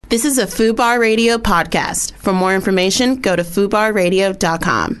This is a FUBAR Radio podcast. For more information, go to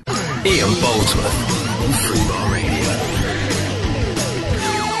FUBARradio.com. Ian Boldsworth on FUBAR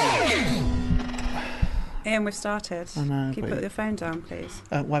Radio. Ian, we've started. I know. Can you put your phone down, please?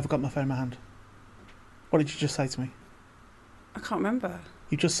 Why have I got my phone in my hand? What did you just say to me? I can't remember.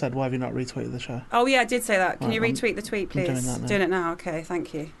 You just said, why have you not retweeted the show? Oh, yeah, I did say that. Can Right, you retweet the tweet, please? I'm doing that now. Doing it now. Okay,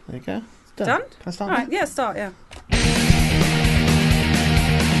 thank you. There you go. It's done. Done? Can I start All now? right, yeah, start, yeah.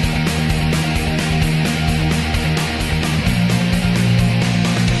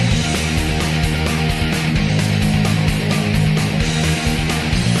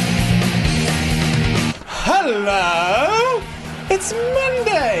 Hello! It's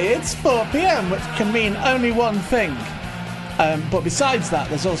Monday! It's 4 p.m, which can mean only one thing. But besides that,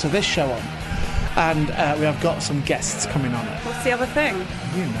 there's also this show on. And we have got some guests coming on it. What's the other thing?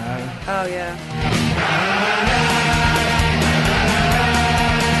 You know. Oh, yeah.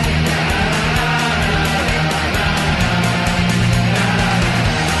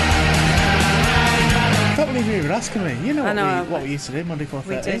 I can't believe you were asking me. You know, I know, what we used to do Monday 4:30.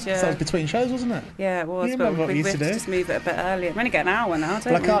 we did, yeah. So that was between shows, wasn't it? Yeah, it was. You remember but what we used to do? just move it a bit earlier. We only get an hour now,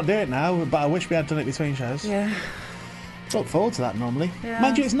 don't Well, we? I can't do it now, but I wish we had done it between shows. Yeah. Look forward to that normally. Yeah.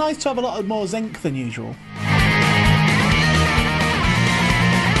 Mind you, it's nice to have a lot more zinc than usual.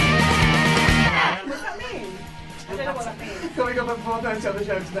 Coming up at 4:30 on the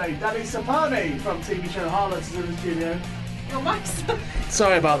show today, Danny Sapani from TV show Harlots is in the studio.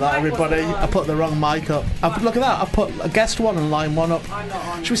 Sorry about that, everybody. I put the wrong mic up. Look at that. I put a guest one and line one up. I'm not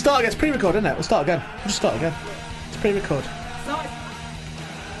on. Should we start again? It's pre-record, isn't it? We'll start again. We'll just start again. It's pre-record.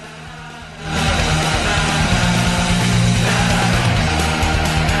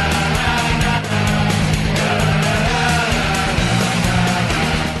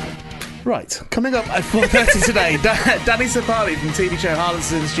 Right, coming up at 4:30 today, Danny Sapani from TV show Harlots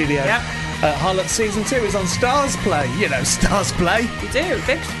is in the studio. Yep. Harlots Season 2 is on Stars Play. You know Stars Play. You do.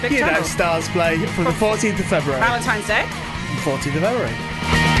 Big You know channel. Stars Play from the 14th of February. Valentine's Day. 14th of February.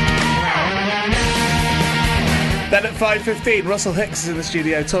 Then at 5:15, Russell Hicks is in the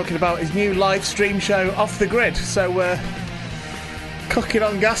studio talking about his new live stream show, Off the Grid. So we're cooking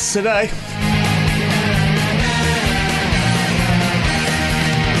on gas today.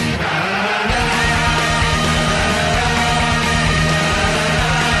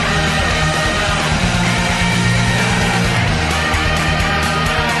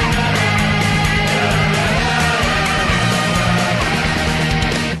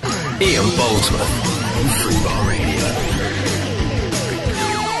 Ian Boldsworth on FUBAR Radio.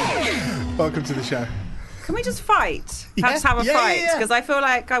 Welcome to the show. Can we just fight? Yeah. Let's have a Yeah, fight. yeah, yeah. Because I feel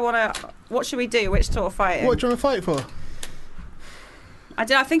like I want to... What should we do? Which sort of fighting? What do you want to fight for? I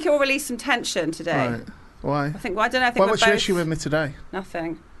think it will release some tension today. Right. Why? I don't know. I think Why, we're what's your both... issue with me today?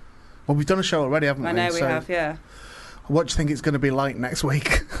 Nothing. Well, we've done a show already, haven't we? I know we So have, yeah. What do you think it's going to be like next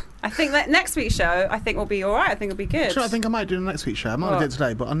week? I think that next week's show, I think will be all right. I think it'll be good. Sure, I think I might do the next week's show. I'm not going to do it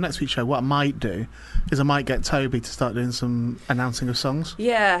today, but on next week's show, what I might do is I might get Toby to start doing some announcing of songs.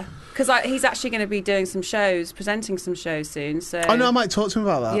 Yeah, because he's actually going to be doing some shows, presenting some shows soon. So Oh no, I might talk to him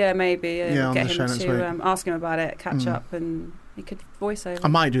about that. yeah, maybe Yeah, on get the him show next to week. ask him about it, catch up, and he could voice over. I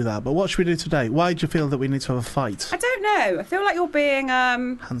might do that, but what should we do today? Why do you feel that we need to have a fight? I don't know. I feel like you're being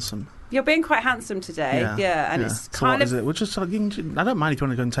Handsome. you're being quite handsome today. Yeah, and it's So kind what of. is it? We'll just, I don't mind if you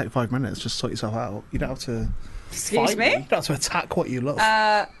want to go and take 5 minutes. Just sort yourself out. You don't have to. Excuse fight me? You don't have to attack what you love.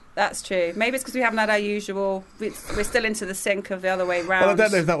 That's true. Maybe it's because we haven't had our usual. We're still into the sync of the other way round. well, I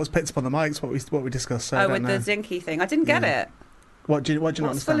don't know if that was picked up on the mics. What we discussed. So I don't with know. the zinky thing. I didn't get Yeah. it. What do you not What's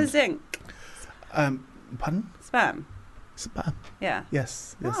full understand? of zinc? Pardon? Spam. Spam. Yeah.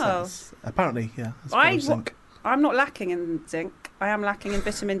 Yes. Oh. that's- apparently, yeah. That's full I of zinc. I'm not lacking in zinc. I am lacking in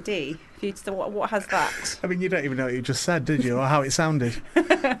vitamin D. If you what has that? I mean, you don't even know what you just said, did you, or how it sounded?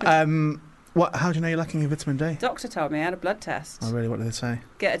 How do you know you're lacking in vitamin D? Doctor told me I had a blood test. Oh, really? What did they say?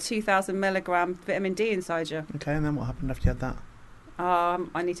 Get a 2,000 milligram vitamin D inside you. Okay, and then what happened after you had that?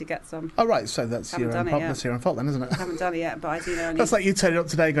 I need to get some. Oh, right. So that's Haven't your own done it problem. yet. That's your own fault, then, isn't it? I haven't done it yet, but I do know I need. That's like you turning up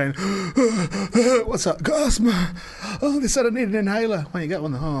today going, what's that? Got asthma. Oh, they said I need an inhaler. When you get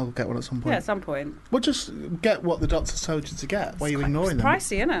one, oh, I'll get one at some point. Yeah, at some point. Well, just get what the doctors told you to get. Why are you ignoring It's them?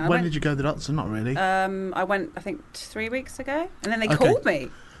 pricey, isn't it? When did you go to the doctor? Not really. I went, I think, 3 weeks ago, and then they Okay. called me.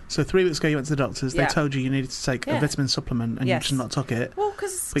 So 3 weeks ago you went to the doctors. Yeah. They told you needed to take a Yeah. vitamin supplement, and Yes. you just not took it. Well,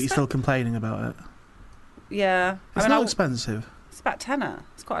 because But you're still complaining about it. yeah. It's not expensive. It's about tenner.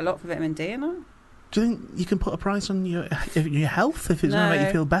 It's quite a lot for vitamin D, isn't it? Do you think you can put a price on your health if it's going to make you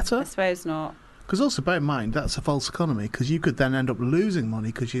No. feel better? I suppose not. Because also bear in mind that's a false economy, because you could then end up losing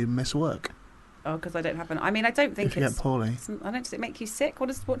money because you miss work. Oh, because I don't have an. I mean, I don't think If you it's. get poorly. I don't. Does it make you sick? What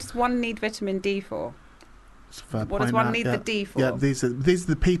does one need vitamin D for? It's a fair What does point, one that, need yeah. the D for? Yeah, these are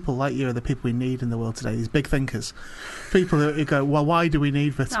the people like you are the people we need in the world today. These big thinkers, people who go, well, why do we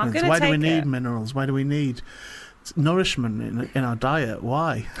need vitamins? gonna Why do we take need it. minerals? Why do we need nourishment in our diet?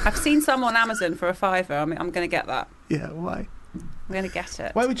 Why? I've seen some on Amazon for £5. I'm going to get that. Yeah, why? I'm going to get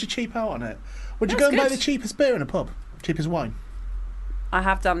it. Why would you cheap out on it? Would you That's go and buy good. the cheapest beer in a pub? Cheapest wine? I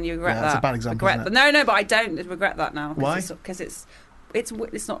have done. You regret Yeah, that. that's a bad example, Regret isn't that. No, but I don't regret that now. Why? Because it's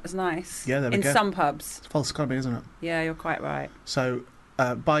not as nice. Yeah, there we in go. some pubs. It's false economy, isn't it? Yeah, you're quite right. So,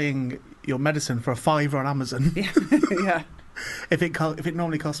 buying your medicine for £5 on Amazon, Yeah. if it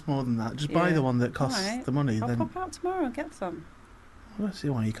normally costs more than that, just buy Yeah. the one that costs Alright. the money. I'll Then pop out tomorrow and get some. I don't see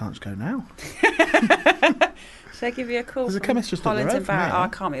why you can't just go now. Should I give you a call? There's a from chemist just up the Hollands road and from Barrett? here. Oh, I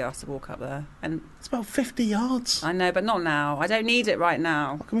can't be asked to walk up there. And It's about 50 yards. I know, but not now. I don't need it right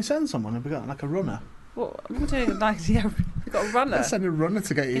now. Can we send someone? Have we got like a runner? What? I'm doing like yeah. We've got a runner. Let's send a runner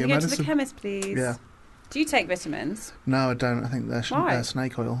to get you Can your you go to the medicine. chemist, please? Yeah. Do you take vitamins? No, I don't. I think they're Why?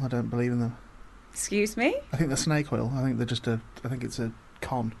 snake oil. I don't believe in them. Excuse me? I think they're snake oil. I think they're just I think it's a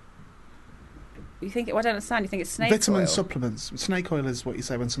con. You think? I don't understand. You think it's snake Vitamin oil? supplements. Snake oil is what you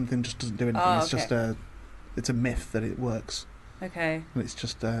say when something just doesn't do anything. Oh, It's just it's a myth that it works. Okay. And it's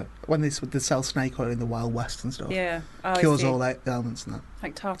just when they sell snake oil in the Wild West and stuff. Yeah. Oh, Cures I see. all ailments and that.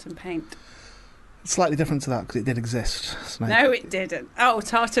 Like tartan paint. It's slightly different to that because it did exist. Snake. No, it didn't. Oh,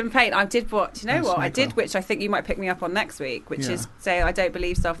 tartan paint. I did what? Do you know Oh, what? I snake did, oil. which I think you might pick me up on next week, which Yeah. is say I don't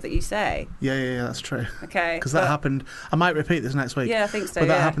believe stuff that you say. Yeah, that's true. Okay. Because that but- happened. I might repeat this next week. Yeah, I think so. But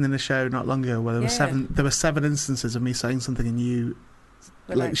that yeah. happened in a show not long ago where there Yeah. were seven instances of me saying something and you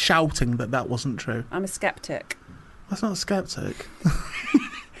But like shouting that wasn't true. I'm a skeptic. That's not a skeptic.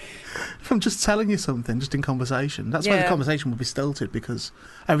 If I'm just telling you something, just in conversation, that's why the Yeah. conversation would be stilted because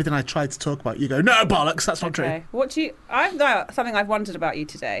everything I tried to talk about, you go, no bollocks, that's not Okay. What do you? I've got something I've wondered about you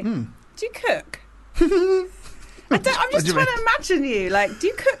today. true. Do you cook? I'm What just do you trying to imagine you. Like, do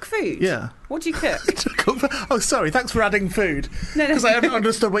you cook food? Yeah. What do you cook? Oh, sorry. Thanks for adding food. No. Because I haven't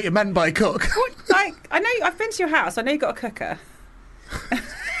understood what you meant by cook. What, like, I know I've been to your house. I know you got a cooker.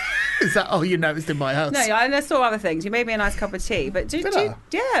 Is that all you noticed in my house? No, I saw other things. You made me a nice cup of tea, but Did I?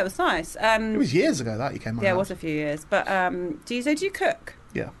 yeah, it was nice. It was years ago that you came on. Yeah, it was a few years. But do you cook?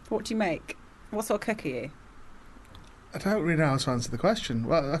 Yeah. What do you make? What sort of cook are you? I don't really know how to answer the question.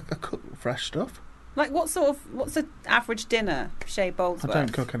 Well, I cook fresh stuff. Like, what's the average dinner, Shay Boldsworth? I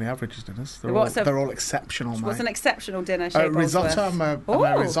don't cook any average dinners. What's They're all exceptional, mate. What's an exceptional dinner, Shay Boldsworth? Risotto. I'm a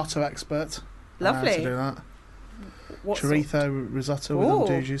Ooh. risotto expert. I know how Lovely. to do that. What sort? Chorizo risotto with Ooh.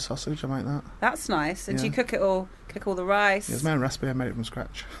 andouille sausage. I make that. That's nice. And do you Yeah. cook it all? Cook all the rice? Yeah, it's my own recipe. I made it from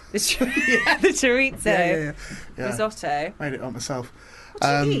scratch. The chorizo Yeah. risotto. Made it up myself.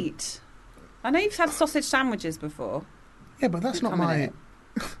 What do you eat? I know you've had sausage sandwiches before. Yeah, but that's not Come in my. it.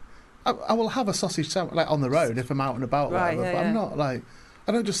 I will have a sausage sandwich like on the road if I'm out and about, or Right, whatever. yeah, But yeah. I'm not like.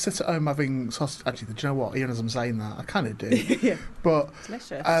 I don't just sit at home having sausage. Actually, do you know what? Even as I'm saying that, I kind of do. Yeah. But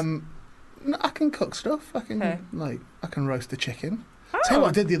Delicious. no, I can cook stuff. I can Okay. I can roast a chicken. Oh, Tell you what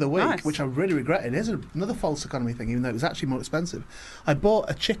I did the other week, nice. which I really regretted. Here's another false economy thing, even though it was actually more expensive. I bought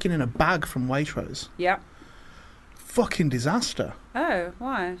a chicken in a bag from Waitrose. Yeah. Fucking disaster. Oh,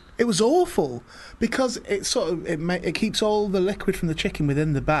 why? It was awful because it keeps all the liquid from the chicken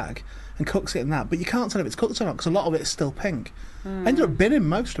within the bag and cooks it in that. But you can't tell if it's cooked or not because a lot of it is still pink. I ended up binning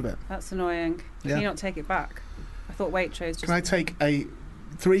most of it. That's annoying. Can Yeah. you not take it back? I thought Waitrose just... Can I take a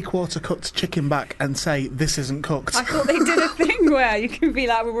 3/4 cooked chicken back and say this isn't cooked? I thought they did a thing where you can be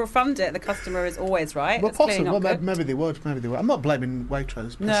like, we'll refund it. The customer is always right. Well, It's clearly possibly. not Well, cooked. maybe they would. Maybe they would. I'm not blaming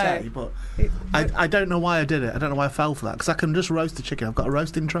Waitrose per No. se, but I don't know why I did it. I don't know why I fell for that because I can just roast the chicken. I've got a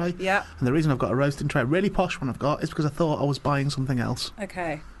roasting tray. Yeah. And the reason I've got a roasting tray, a really posh one I've got, is because I thought I was buying something else.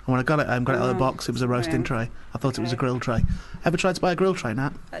 Okay. And when I got it home, got it out of the box, it was a roasting brilliant. tray. I thought it was a Okay. grill tray. Ever tried to buy a grill tray,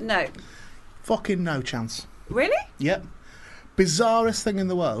 Nat? No. Fucking no chance. Really? Yep. Bizarrest thing in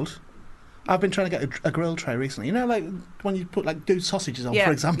the world. I've been trying to get a grill tray recently. You know, like when you put do sausages on, Yeah.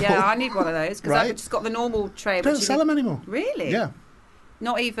 for example. Yeah, I need one of those because Right. I've just got the normal tray. They but don't you sell can- them anymore. Really? Yeah.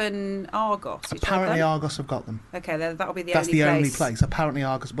 Not even Argos. you tried Apparently them? Argos have got them. Okay, that'll be the That's only the place. only place. Apparently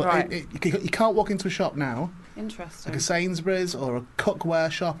Argos. But Right. you can't walk into a shop now, Interesting. like a Sainsbury's or a cookware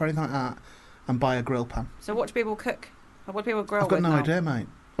shop or anything like that, and buy a grill pan. So what do people cook? What do people grill I've got with no now? idea, mate.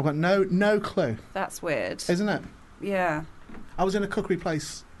 I've got no clue. That's weird. Isn't it? Yeah. I was in a cookery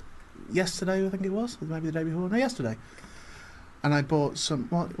place yesterday, I think it was, or maybe the day before. No, yesterday. And I bought some.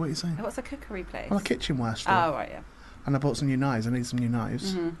 What are you saying? What's a cookery place? Well, a kitchenware store. Oh, right, yeah. And I bought some new knives. I need some new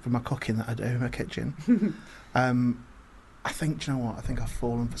knives Mhm. for my cooking that I do in my kitchen. I think, do you know what? I think I've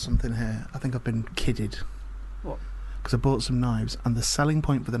fallen for something here. I think I've been kidded. What? Because I bought some knives, and the selling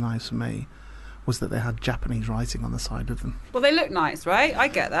point for the knives for me was that they had Japanese writing on the side of them. Well, they look nice, right? I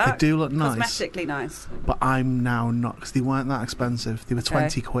get that. They do look nice. Cosmetically nice. But I'm now not, because they weren't that expensive. They were Okay.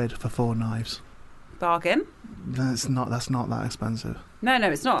 20 quid for 4 knives. Bargain? That's not that expensive. No,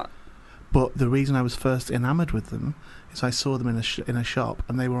 it's not. But the reason I was first enamoured with them is I saw them in a shop,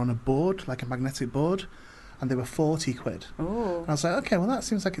 and they were on a board, like a magnetic board, and they were 40 quid. Oh. And I was like, okay, well, that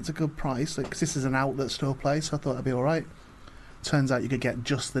seems like it's a good price, because this is an outlet store place, so I thought it'd be all right. Turns out you could get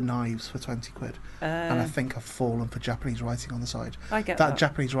just the knives for 20 quid. And I think I've fallen for Japanese writing on the side. I get that. that.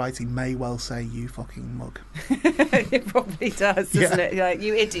 Japanese writing may well say, you fucking mug. It probably does, doesn't it? Like,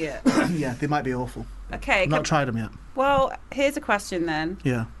 you idiot. Yeah, they might be awful. Okay. I've not tried them yet. Well, here's a question then.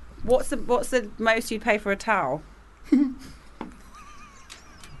 Yeah. What's the most you'd pay for a towel?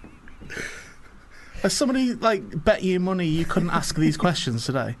 Has somebody bet you money you couldn't ask these questions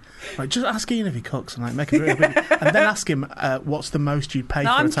today? Right, just ask Ian if he cooks and make a real big, and then ask him what's the most you'd pay No,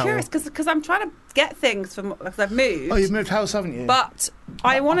 for I'm a towel. curious because I'm trying to get things from because I've moved. Oh, you've moved house, haven't you? But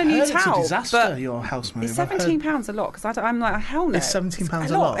I want a new towel. It's a disaster. But Your house move. is £17 a lot? Because I'm like, hell no. It's £17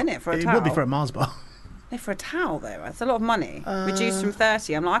 It's a lot, isn't it, for a it towel? would be for a Mars bar. No, for a towel though, it's a lot of money. Reduced from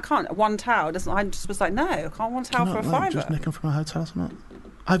 30. I'm like, I can't. One towel doesn't. I just was like, no, I can't want a towel for a £5. Just nick them from a hotel, something.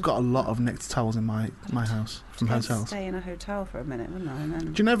 I've got a lot of nicked towels in my house from hotels. Stay in a hotel for a minute, wouldn't I? And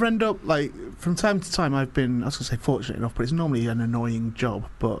then... Do you never end up from time to time? I was going to say fortunate enough, but it's normally an annoying job.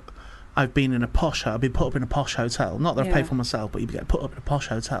 But I've been in a posh. I've been put up in a posh hotel. Not that I pay for myself, but you get put up in a posh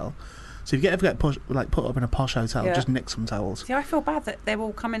hotel. So if you ever get put up in a posh hotel, just nick some towels. See, I feel bad that they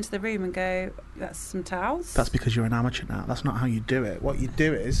will come into the room and go, "That's some towels." That's because you're an amateur now. That's not how you do it. What you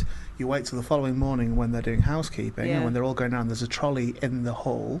do is you wait till the following morning when they're doing housekeeping and when they're all going down. There's a trolley in the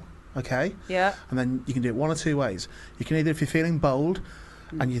hall. Okay? Yeah. And then you can do it one or two ways. You can either, if you're feeling bold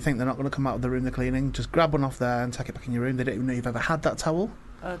and you think they're not going to come out of the room they're cleaning, just grab one off there and take it back in your room. They don't even know you've ever had that towel.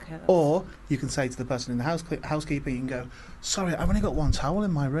 Okay. Or you can say to the person in the housekeeper, you can go, sorry, I've only got one towel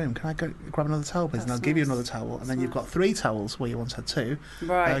in my room. Can I go grab another towel, please? And I'll give you another towel. And then you've got 3 towels where you once had 2.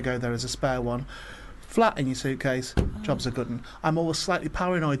 Right. There you go, there is a spare one. Flat in your suitcase, job's a good one. I'm always slightly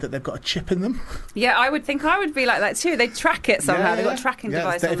paranoid that they've got a chip in them. Yeah, I would think I would be like that too. They track it somehow. They've got a tracking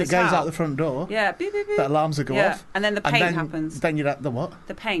device on if the it goes towel. out the front door, beep, beep, beep. the alarms will go off. And then the paint happens. Then you're at the what?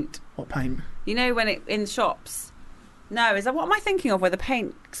 The paint. What paint? You know when it in shops. No, is that what am I thinking of? Where the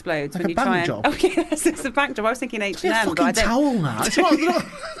paint explodes Like when a you bank try and. job? Oh yes, it's a bank job. I was thinking H&M, It's a but I fucking don't. towel now. It's not,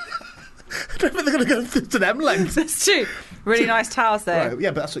 I don't think they're going to go to them lengths. That's true. Really nice towels though. Right,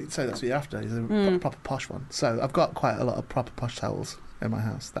 yeah, but that's what you're after. Is a proper posh one. So I've got quite a lot of proper posh towels in my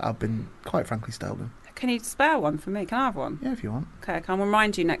house that I've been quite frankly stolen. Can you spare one for me? Can I have one? Yeah, if you want. Okay, I can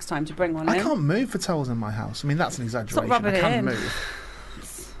remind you next time to bring one in. I can't move for towels in my house. I mean, that's an exaggeration. Stop rubbing I it can in. move.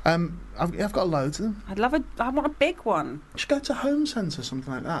 I've got loads of them. I want a big one. Just go to Home Sense or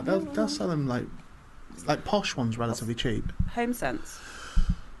something like that. They'll sell them like posh ones relatively cheap. Home Sense.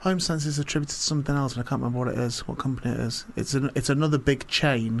 Home Sense is attributed to something else, and I can't remember what it is, what company it is. It's another big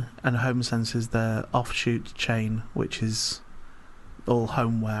chain, and Home Sense is their offshoot chain, which is all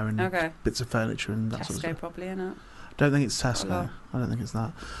homeware and bits of furniture and that sort of Tesco stuff. probably, innit? Don't think it's Tesco. I don't think it's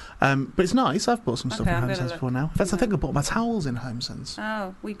that. But it's nice. I've bought some stuff in Home Sense before now. In fact, I think I bought my towels in Home Sense.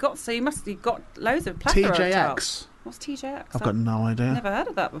 Oh, you've got loads of plethora of TJX. towels. What's TJX? I've got no idea. Never heard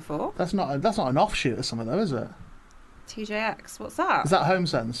of that before. That's not an offshoot of something though, is it? TJX, what's that? Is that Home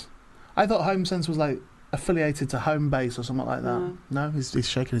Sense? I thought Home Sense was affiliated to Homebase or something like that. No, he's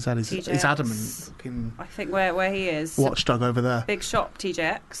shaking his head. He's adamant. Fucking I think where he is. Watchdog over there. Big shop,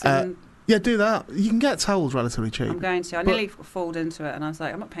 TJX. And yeah, do that. You can get towels relatively cheap. I'm going to. I nearly falled into it and I was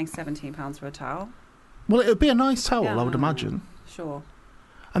like, I'm not paying £17 for a towel. Well, it would be a nice towel, I would imagine. Sure.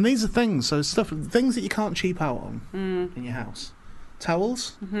 And these are things that you can't cheap out on in your house.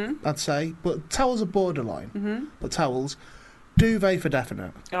 Towels, I'd say, but towels are borderline. But towels, duvet for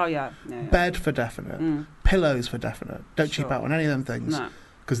definite. Oh yeah. Bed for definite. Pillows for definite. Don't cheap out on any of them things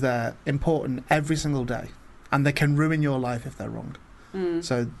because they're important every single day, and they can ruin your life if they're wrong.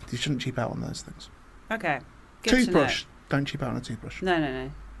 So you shouldn't cheap out on those things. Okay. Good Toothbrush. Don't cheap out on a toothbrush. No.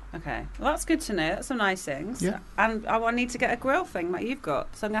 Okay. Well, that's good to know. That's some nice things. Yeah. And I need to get a grill thing like you've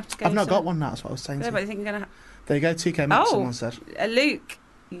got, so I'm going to have to go. I've not got one now. That's what I was saying. No, but I think you're going to. There you go. TK Maxx. Someone said. Luke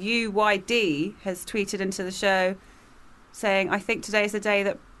UYD has tweeted into the show saying, "I think today is the day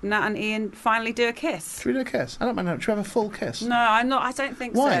that Nat and Ian finally do a kiss." Should we do a kiss? I don't mind. Should we have a full kiss? No, I'm not. I don't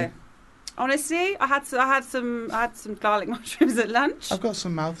think Why? so. Honestly, I had some garlic mushrooms at lunch. I've got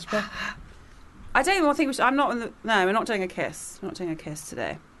some mouth spray. I don't even think we should. I'm not in the. No, we're not doing a kiss. We're not doing a kiss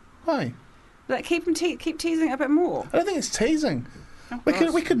today. Why? Like, keep teasing it a bit more. I don't think it's teasing. Oh,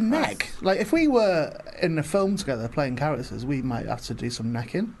 We could neck. Like, if we were in a film together playing characters, we might have to do some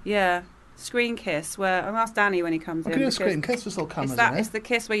necking. Yeah. Screen kiss, where I'm ask Danny when he comes We in. could do a because screen kiss with all cameras it's in the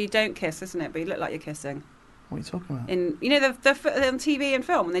kiss where you don't kiss, isn't it? But you look like you're kissing. What are you talking about? In on TV and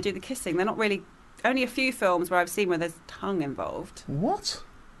film when they do the kissing, they're not really. Only a few films where I've seen where there's tongue involved, What?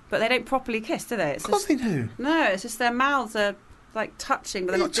 but they don't properly kiss, do they? It's Of course just, they do. no, it's just their mouths are like touching,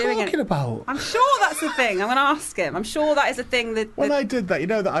 but they're What not are you doing talking it. about? I'm sure that's the thing. I'm going to ask him. I'm sure that is a thing that. When I did that, you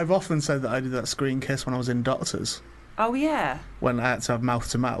know that I've often said that I did that screen kiss when I was in Doctors, Oh yeah, when I had to have mouth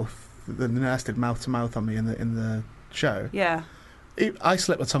to mouth. The nurse did mouth to mouth on me in the show. yeah. I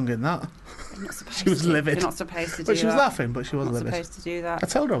slipped my tongue in that. You're not supposed She was to. livid. You're not supposed to do But she was that. laughing, but she was You're not livid. supposed to do that. I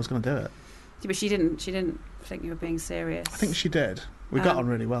told her I was going to do it. Yeah, but she didn't think you were being serious. I think she did. We got on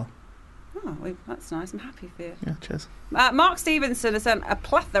really well. Oh, that's nice. I'm happy for you. Yeah, cheers. Mark Stevenson has sent a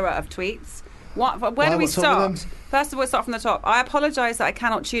plethora of tweets. Where do we What's up start? with them? First of all, start from the top. I apologise that I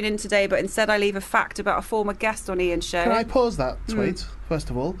cannot tune in today, but instead I leave a fact about a former guest on Ian's show. Can I pause that tweet, first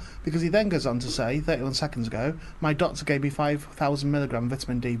of all? Because he then goes on to say, 31 seconds ago, my doctor gave me 5,000 milligram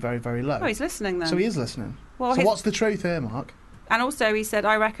vitamin D very, very low. Oh, he's listening then. So he is listening. Well, So what's the truth here, Mark? And also he said,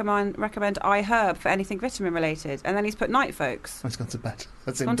 I recommend iHerb for anything vitamin related. And then he's put night folks. He's gone to bed.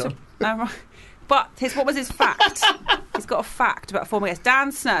 That's He's him gone done. to- right. But what was his fact? He's got a fact about a former guest. Dan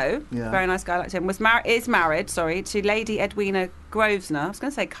Snow, Yeah. very nice guy like him, is married to Lady Edwina Grosvenor. I was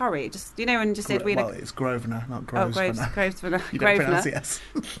going to say Curry. Just when just Edwina. Well, it's Grosvenor, not Oh, Grosvenor. Grosvenor. You don't pronounce Grosvenor. the S.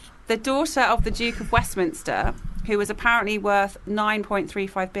 The daughter of the Duke of Westminster, who was apparently worth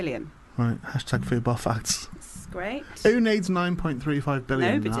 9.35 billion. Right, hashtag football facts. That's great. Who needs 9.35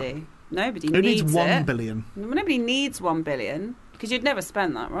 billion? Nobody. Nobody Who needs needs it. 1 billion? Nobody needs 1 billion because you'd never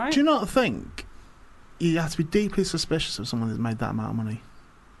spend that, right? Do you not think you have to be deeply suspicious of someone who's made that amount of money?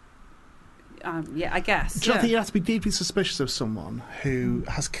 Yeah, I guess. Do you not think you have to be deeply suspicious of someone who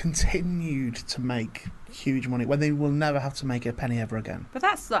has continued to make huge money when they will never have to make a penny ever again? But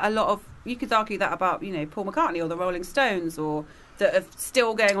that's like a lot of. You could argue that about Paul McCartney or the Rolling Stones or that are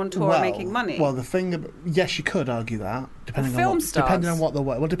still going on tour and making money. Well, the thing, yes, you could argue that depending film on what, stars. depending on what the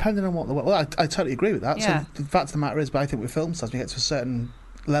well, I totally agree with that. Yeah. So the fact of the matter is, but I think with film stars, we get to a certain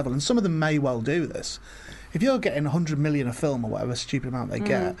level, and some of them may well do this. If you're getting 100 million a film or whatever stupid amount they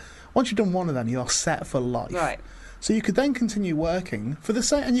get, once you've done one of them, you're set for life. Right. So you could then continue working for the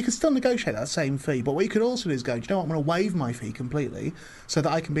same, and you could still negotiate that same fee. But what you could also do is go, do you know what, I'm going to waive my fee completely, so that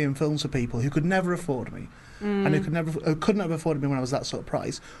I can be in films for people who could never afford me, and who couldn't have afforded me when I was that sort of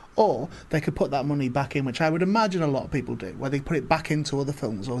price. Or they could put that money back in, which I would imagine a lot of people do, where they put it back into other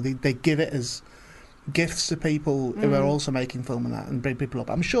films, or they give it as gifts to people who are also making film and that, and bring people up.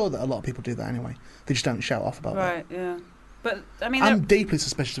 I'm sure that a lot of people do that anyway. They just don't shout off about that. Right. Yeah. But I mean, I'm deeply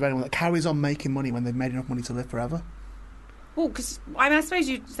suspicious of anyone that carries on making money when they've made enough money to live forever. well, because I suppose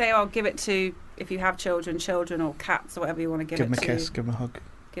you'd say, "Oh, give it to if you have children or cats or whatever you want to give Give it them a to." kiss, give them a hug.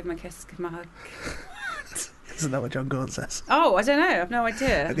 Give them a kiss. Give them a hug. Isn't that what John Gordon says? Oh, I don't know. I've no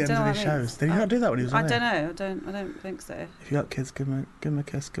idea. At the end of his shows. Did he not do that when he was I on don't air? know. I don't think so. If you got kids, give them a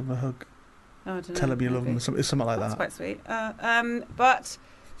kiss, give them a hug. Oh, I don't know. Tell them you love them. It's something like That's that. quite sweet.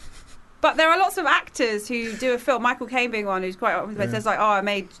 But there are lots of actors who do a film. Michael Caine being one who's quite. Says like, "Oh, I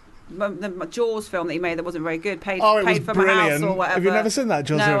made the Jaws film that he made that wasn't very good. Paid Oh, it was for my house brilliant. or whatever." Have you never seen that,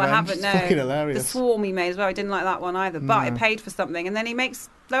 Jaws? No, I Revenge? haven't. No, It's fucking The hilarious. Swarm he made as well. I didn't like that one either. But it No. paid for something, and then he makes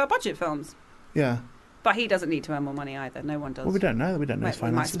lower budget films. Yeah. But he doesn't need to earn more money either. No one does. Well, we don't know. We don't know his He might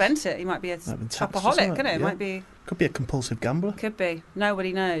finances. spend it. He might be a Might have been taxed or shopaholic, something, couldn't it? yeah. Might be. Could be a compulsive gambler. Could be.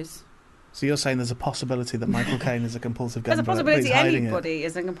 Nobody knows. So you're saying there's a possibility that Michael Caine is a compulsive There's gambler? a but possibility he's hiding anybody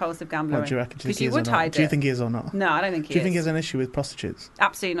is a compulsive It. gambler. What do you reckon? Do you Because think you he is would or not? hide Do you it. think he is or not? No, I don't think he Do you is. think he has an issue with prostitutes?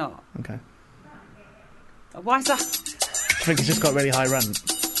 Absolutely not. Okay. Why is that? Do you think he's just got really high rent?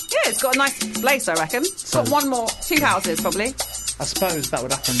 Yeah, it's got a nice place, I reckon. So- Got one more, 2 houses probably. I suppose that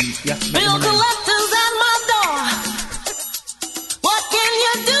would happen. You have to make Bill money. collectors at my door. What can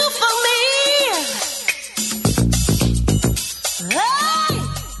you do for me? Hey!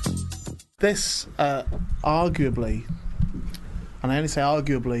 This, arguably, and I only say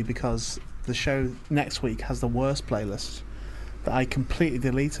arguably because the show next week has the worst playlist that I completely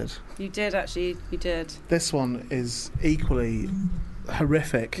deleted. You did actually. You did. This one is equally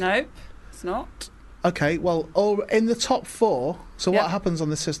horrific. Nope, it's not. Okay, well, in the top 4, so Yep. what happens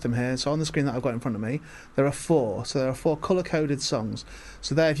on the system here, so on the screen that I've got in front of me, there are 4. So there are 4 colour-coded songs.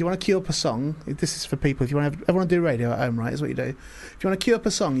 So there, if you want to queue up a song, this is for people, if you want to everyone do radio at home, right, is what you do. If you want to queue up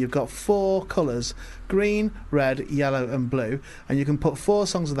a song, you've got 4 colours, green, red, yellow and blue, and you can put 4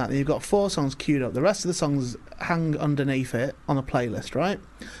 songs of that, and you've got 4 songs queued up. The rest of the songs hang underneath it on a playlist, right?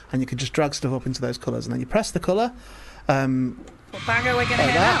 And you can just drag stuff up into those colours, and then you press the colour, What banger we're going to like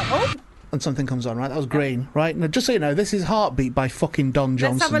hear that. now? Oh, and something comes on, right? That was green, right? Now, just so you know, this is Heartbeat by fucking Don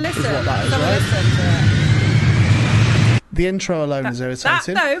Johnson. let's have a listen. Is what that is, Let's right? have a listen to The intro alone is it.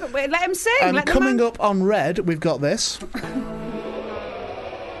 irritating. No, but wait, let him sing. And let the coming man... up on red, we've got this.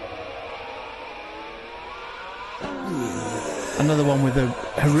 Another one with a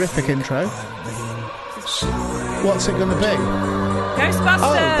horrific intro. What's it going to be? Ghostbusters.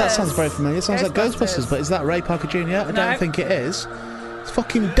 Oh, that sounds very familiar. It sounds like Ghostbusters, but is that Ray Parker Jr.? I don't think it is. It's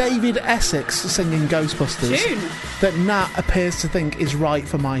fucking David Essex singing Ghostbusters. Tune. That Nat appears to think is right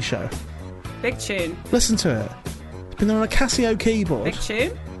for my show. Big tune. Listen to it. It's been on a Casio keyboard. Big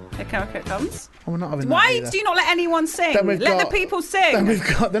tune. Here it comes. Oh, we're not having that Why either. do you not let anyone sing? Then we've Let got- the people Then sing. we've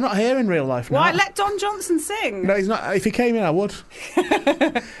got. They're not here in real life now. Why? Let Don Johnson sing. No, he's not. If he came in, I would.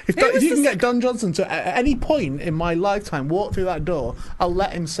 If was you the can get Don Johnson to at any point in my lifetime walk through that door, I'll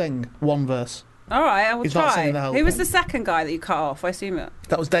let him sing one verse. All right, I will He's not try. singing the whole Who was thing. the second guy that you cut off? I assume it.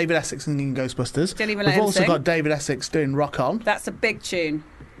 That was David Essex singing Ghostbusters. Didn't even We've let him also sing. got David Essex doing Rock On, That's a big tune.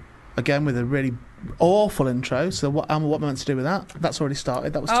 again with a really awful intro. So what am I meant to do with that? That's already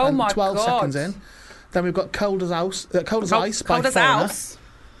started. That was Oh my 12 God. seconds in. Then we've got Cold as Ice by Cold as Foreigner. House.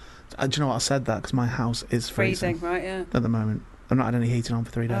 Do you know what I said that? Because my house is freezing, Right, yeah. at the moment. I've not had any heating on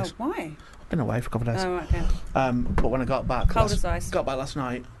for 3 days. Oh, why? I've been away for a couple of days. Oh, right, okay. But when I got back, Cold as ice. got back last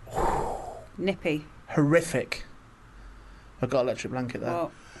night, Nippy. horrific. I've got an electric blanket there.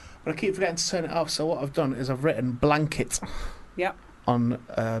 Well, But I keep forgetting to turn it off, so what I've done is I've written blanket yep. on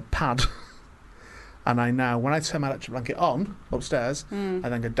a pad. And I now, when I turn my electric blanket on upstairs, Hmm. I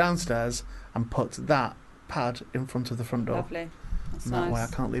then go downstairs and put that pad in front of the front door. Lovely. That's And that way I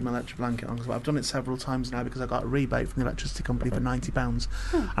nice. can't leave my electric blanket on. Because I've done it several times now because I got a rebate from the electricity company for £90.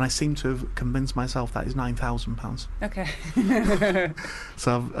 Hmm. And I seem to have convinced myself that is £9,000. Okay.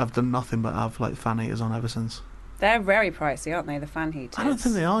 So I've done nothing but have like fan heaters on ever since. They're very pricey, aren't they, the fan heaters? I don't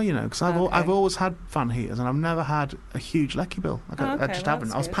think they are, you know, because Okay. I've always had fan heaters and I've never had a huge lecky bill. Like, Oh, I okay, just well,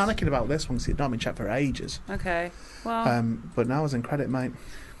 haven't. I was that's panicking about this one because it had not been checked for ages. Okay. Well, But now I was in credit, mate.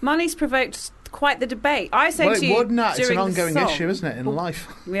 money's provoked quite the debate. I said Well, to it you would not. It's an during the ongoing song- issue, isn't it, in life?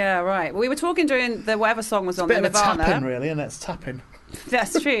 Yeah, right. Well, we were talking during the whatever song was on Bit the of a tapping, Nirvana. really, and it's tapping.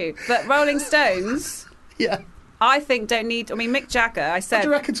 That's true. But Rolling Stones, Yeah. I think don't need. I mean, Mick Jagger. I What said. do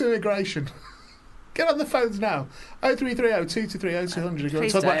you reckon to immigration? Get on the phones now. 0330 223 0200 if you want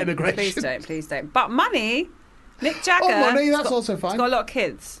Please to talk about don't. immigration. Please don't. But money, Mick Jagger. Oh, money, has that's got- also fine. He's got a lot of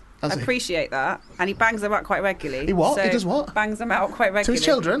kids. Has I he? appreciate that, and he bangs them out quite regularly. He what? So He does what? Bangs them out quite To regularly. his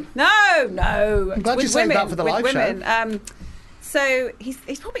children? No. I'm glad With you saved women, that for the with live show. women. So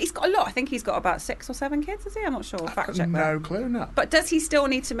he's got a lot. I think he's got about 6 or 7 kids. Is he? I'm not sure. Fact check No that. clue, no. But does he still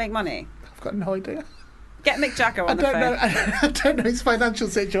need to make money? I've got no idea. Get Mick Jagger I on the don't phone. know. I don't know his financial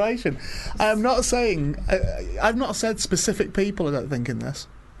situation. I'm not saying. I've not said specific people. I don't think in this.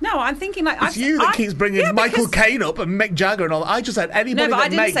 No, I'm thinking like It's you that keeps bringing yeah, Michael because- Caine up and Mick Jagger and all that. I just said No, anybody but I that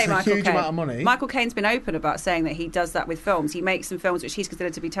didn't makes say a Michael huge Caine. amount of money. Michael Caine's been open about saying that he does that with films. He makes some films which he's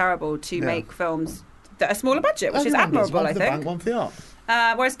considered to be terrible to Yeah. make films that are smaller budget, which is Everyone does. admirable, One I for the bank, think. one for the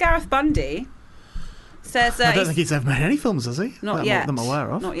art. Whereas Gareth Bundy says I don't he's- think he's ever made any films, has he? not that yet. I'm aware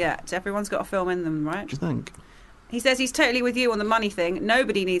of. Not yet. Everyone's got a film in them, right? What do you think? He says he's totally with you on the money thing.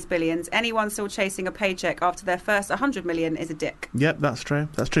 Nobody needs billions. Anyone still chasing a paycheck after their first 100 million is a dick. Yep, that's true.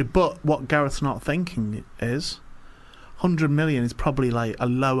 That's true. But what Gareth's not thinking is 100 million is probably like a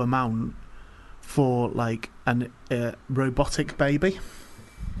low amount for like an robotic baby.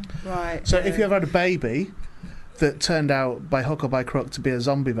 Right. So if you ever had a baby that turned out by hook or by crook to be a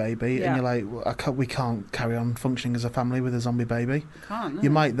zombie baby, Yeah. and you're like, well, we can't carry on functioning as a family with a zombie baby, can't, no.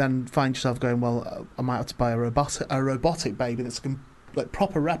 you might then find yourself going, well, I might have to buy a robotic baby that's like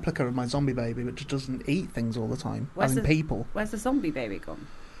proper replica of my zombie baby, but just doesn't eat things all the time, Where's as in the- people. Where's the zombie baby gone?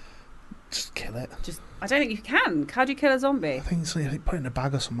 Just kill it. I don't think you can. How do you kill a zombie? I think it's like put it in a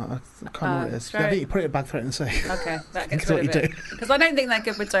bag or something. I can't remember what it is. very- I think you put it in a bag, throw it in the sea. Okay, that That's gets what rid you of it. do. Because I don't think they're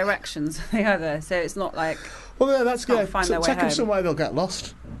good with directions either. So it's not like, Well, yeah, that's Can't good. find So their way take them home. somewhere they'll get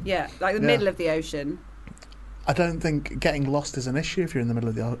lost. yeah, like the Yeah. middle of the ocean. I don't think getting lost is an issue if you're in the middle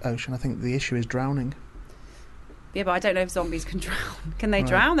of the ocean. I think the issue is drowning. Yeah, but I don't know if zombies can drown. Can they Right.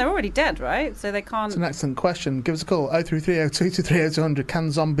 drown? They're already dead, right? So they can't. It's an excellent question. Give us a call, 0330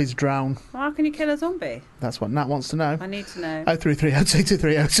 Can zombies drown? Well, how can you kill a zombie? That's what Nat wants to know. I need to know.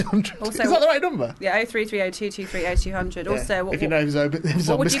 0330 Also, Is that the right number? Yeah, 0330223800. Also, Yeah, what, if you know if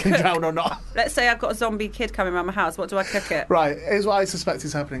zombies you can cook? drown or not. let's say I've got a zombie kid coming around my house. What do I cook it? Right, here's what I suspect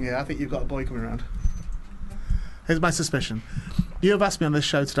is happening here. I think you've got a boy coming around. Here's my suspicion. You have asked me on this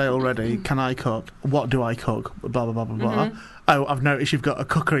show today already, can I cook? What do I cook? Blah, blah, blah, blah, blah. Oh, I've noticed you've got a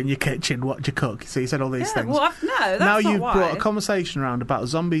cooker in your kitchen. What do you cook? So you said all these Yeah, things. well, no, that's now not you've why. brought a conversation around about a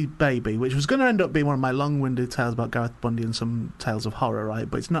zombie baby, which was going to end up being one of my long-winded tales about Gareth Bundy and some tales of horror, right?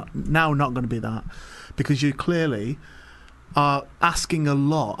 But it's not going to be that, because you clearly are asking a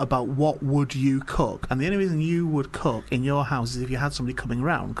lot about what would you cook, and the only reason you would cook in your house is if you had somebody coming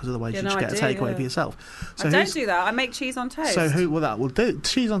around, because otherwise you just get a takeaway for yourself. So I don't do that. I make cheese on toast. So who will that? Well,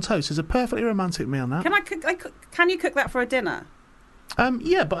 cheese on toast is a perfectly romantic meal now. Can I cook? Can you cook that for a dinner?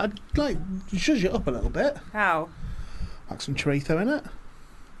 Yeah, but I'd like zhuzh it up a little bit. How? Like some chorizo in it.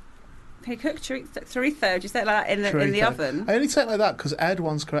 Can you cook chorizo? Do you say it like that in the Chorizo. oven? I only say it like that because Ed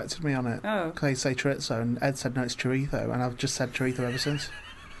once corrected me on it. Oh. Because I say chorizo, and Ed said no, it's chorizo, and I've just said chorizo ever since.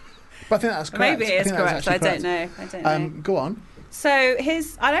 But I think that's correct. Maybe it is correct. I don't know. Go on. So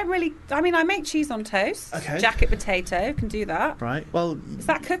I make cheese on toast. Okay. Jacket potato, can do that. Right. Well, Is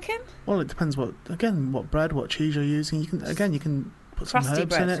that cooking? well, it depends what bread, what cheese you're using. You can put some Crusty herbs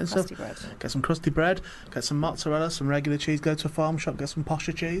bread. in it and Crusty stuff. bread. Get some crusty bread, get some mozzarella, some regular cheese. Go to a farm shop, get some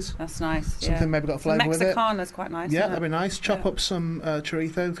posher cheese. That's nice. Something maybe got a flavour with it. Mexicana's quite nice. Yeah, isn't that'd be it? nice. Chop Yeah. up some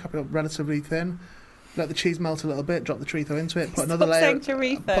chorizo, chop it up relatively thin. Let the cheese melt a little bit. Drop the chorizo into it. Put another layer. Stop saying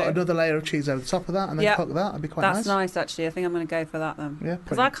chorizo. Put another layer of cheese over the top of that, and then Yep. cook that. That'd be quite That's nice. nice, actually. I think I'm going to go for that then. Yeah,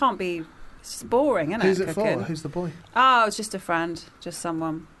 Because pretty- I can't be. It's just boring, isn't Who's it? it cooking? for? Who's the boy? Oh, it's just a friend, just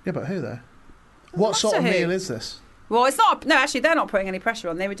someone. Yeah, but who though? What sort of matter who. meal is this? Well, it's not. No, actually, they're not putting any pressure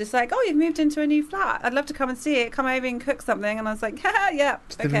on. They were just like, "Oh, you've moved into a new flat. I'd love to come and see it. Come over and cook something." And I was like, "Haha, yeah,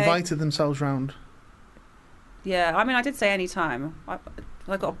 So okay." they've invited themselves round. Yeah, I mean, I did say any time.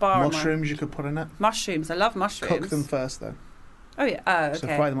 I got a bar. Mushrooms you could put in it. Mushrooms. I love mushrooms. Cook them first though. Oh yeah. Oh, okay. So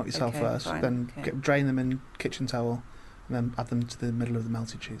fry them up yourself Okay, first. fine, Then okay. drain them in kitchen towel, and then add them to the middle of the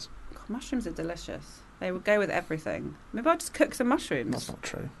melted cheese. God, mushrooms are delicious. They would go with everything. Maybe I'll just cook some mushrooms. That's not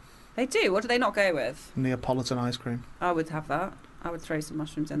true. They do. What do they not go with? Neapolitan ice cream. I would have that. I would throw some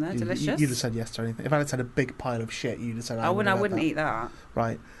mushrooms in there. Delicious. You'd have said yes to anything. If I had said a big pile of shit, you'd have said I wouldn't. I wouldn't that. eat that.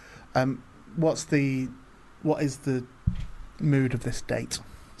 Right. What is the mood of this date?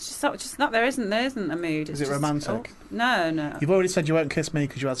 It's just not. There isn't a mood. It's Is it just- romantic? oh, no. You've already said you won't kiss me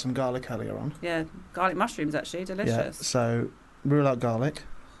because you had some garlic earlier on. Yeah, garlic mushrooms actually Yeah. delicious. So rule out garlic.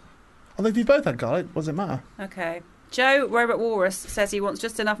 Although if you both had garlic, what does it matter? Okay. Joe Robert Walrus says he wants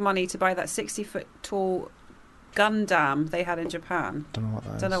just enough money to buy that 60-foot tall Gundam they had in Japan. Don't know what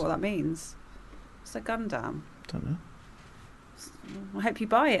that is. Don't know what that means. What's a Gundam? Don't know. I hope you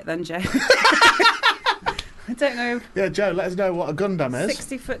buy it then, Joe. I don't know. Yeah, Joe, let us know what a Gundam is.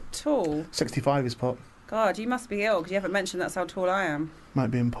 60-foot tall. 65 is put. God, you must be ill because you haven't mentioned that's how tall I am. Might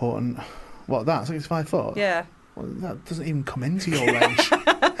be important. What, that? 65 foot? Yeah. Well, that doesn't even come into your range.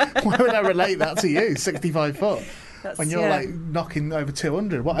 Why would I relate that to you? 65 foot. That's, When you're like knocking over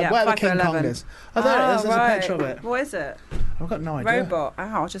 200. Where the 5'11". King Kong is. Oh, there it is. There's right. a picture of it. What is it? I've got no idea. Robot.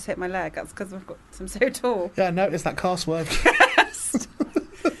 Ow, I just hit my leg. That's because I'm so tall. Yeah, I noticed that car swerved.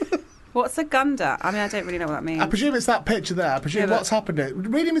 What's a Gundam? I mean, I don't really know what that means. I presume it's that picture there. I presume Yeah, but- what's happened.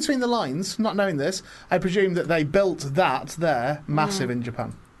 Reading between the lines, not knowing this, I presume that they built that there, massive in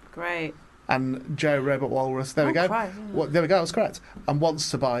Japan. Great. And Joe Robert Walrus, there we go. Christ. There we go, that's correct. And wants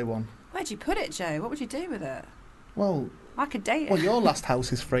to buy one. Where'd you put it, Joe? What would you do with it? Well, I could date it. well, your last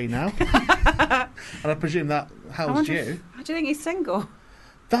house is free now. And I presume that I house wonder you. How do you think he's single?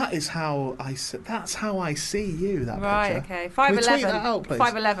 That is how I see. That's how I see you. That Right, picture. okay. Can we 5'11". tweet that out, please?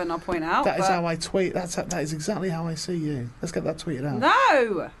 5'11", I'll point out. That is but- how I tweet. That is exactly how I see you. Let's get that tweeted out.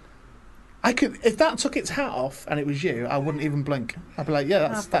 No! I could, if that took its hat off and it was you, I wouldn't even blink. I'd be like, yeah, that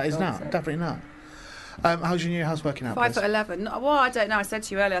for is God's not, sake. definitely not. How's your new house working out? please? 5'11". No, well, I don't know. I said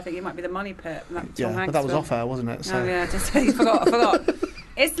to you earlier, I think it might be the money pit. That Tom Yeah, but Hanks that was film. off air, wasn't it? So. Oh, yeah, just I forgot.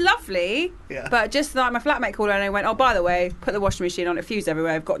 It's lovely, Yeah. but just like my flatmate called and I went, oh, by the way, put the washing machine on, it fused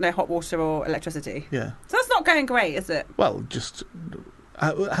everywhere, I've got no hot water or electricity. Yeah. So that's not going great, is it? Well, just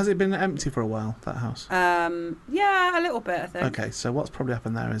has it been empty for a while, that house? Yeah, a little bit, I think. Okay, so what's probably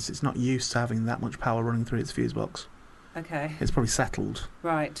happened there is it's not used to having that much power running through its fuse box. Okay, It's probably settled.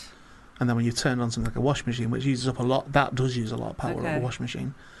 right. And then when you turn on something like a washing machine, which uses up a lot, that does use a lot of power of Okay. a washing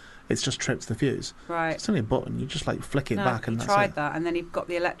machine, it's just tripped the fuse. Right. It's only a button. You just like flick it No, back, and he that's tried it. that, and then he got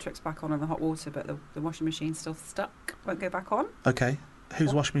the electrics back on and the hot water, but the washing machine's still stuck. Won't go back on. Okay. Whose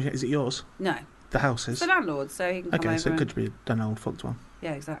What? washing machine? Is it yours? No, The house's? it's the landlord, so he can come Okay, over. so it and- could be an old fucked one.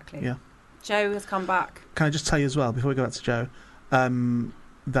 Yeah, exactly. Yeah. Joe has come back. Can I just tell you as well, before we go back to Joe,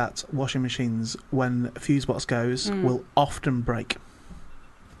 that washing machines, when a fuse box goes, will often break.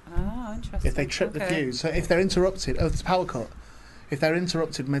 Oh, interesting. If they trip the Okay. fuse. So if they're interrupted, it's a power cut. If they're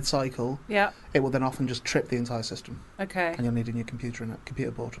interrupted mid-cycle, Yeah. it will then often just trip the entire system. Okay. And you'll need a new computer and a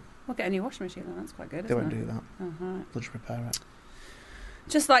computer board. We'll get a new washing machine then. That's quite good. They isn't won't it? do that. Uh-huh. They'll just repair it.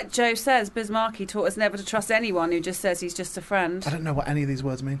 Just like Joe says, Bismarcky taught us never to trust anyone who just says he's just a friend. I don't know what any of these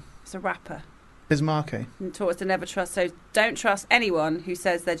words mean. It's a rapper. Bismarcky. And taught us to never trust. So don't trust anyone who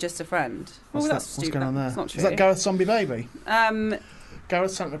says they're just a friend. What's That's that? stupid. What's going on there? It's not true. Is that Gareth Zombie Baby? Um,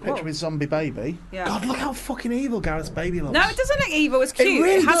 Gareth sent a picture Whoa. of his zombie baby. Yeah. God, look how fucking evil Gareth's baby looks. no, it doesn't look evil. It's It cute. It,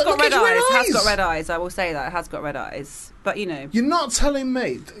 really has does. got Look red at eyes. its It red has got eyes. red eyes. I will say that. It has got red eyes. But, you know. You're not telling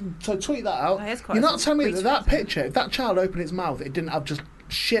me. So tweet that out. That is quite You're a not telling me that that retweet. picture, if that child opened its mouth, it didn't have just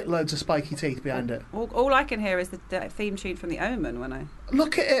shitloads of spiky teeth behind it. All I can hear is the theme tune from The Omen when I...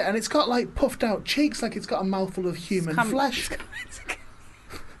 Look at it, and it's got like puffed out cheeks, like it's got a mouthful of human flesh.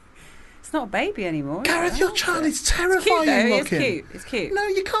 It's not a baby anymore. Gareth, is it? your child is It's cute, terrifying though. It's looking. cute. It's cute. No,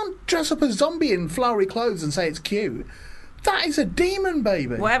 you can't dress up as zombie in flowery clothes and say it's cute. That is a demon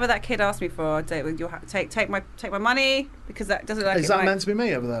baby. Whatever that kid asked me for, I'd say, well, you'll take my money, because that doesn't look like Is that meant to be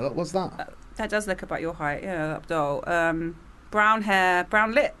me over there? Look, what's that? that does look about your height. Yeah, that doll. Brown hair,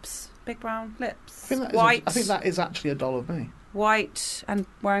 brown lips, big brown lips, white. I think that is actually a doll of me. White and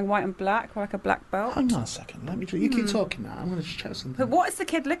wearing white and black, like a black belt. Hang on a second. Let me. You keep talking now. I'm going to just check something. But what is the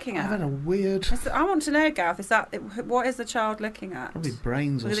kid looking I've at? had a weird. I want to know, Gareth. What is the child looking at? Probably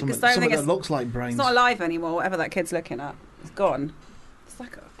brains or Because something. I don't Something think that looks like brains. It's not alive anymore. Whatever that kid's looking at, it's gone. It's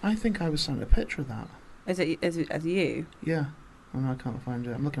like, I think I was sent a picture of that. is it as you? Yeah. Oh, no, I can't find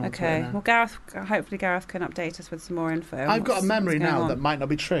it. I'm looking on Okay. Twitter now. Well, hopefully Gareth can update us with some more info. on I've got a what's memory going now on. that might not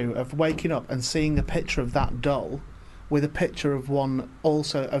be true of waking up and seeing a picture of that doll with a picture of one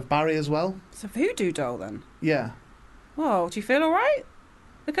also of Barry as well. It's a voodoo doll then. Yeah. Whoa, do you feel all right?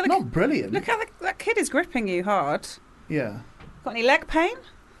 Look at the Not brilliant. Look how that kid is gripping you hard. Yeah. Got any leg pain?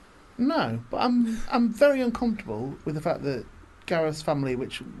 No, but I'm very uncomfortable with the fact that Gareth's family,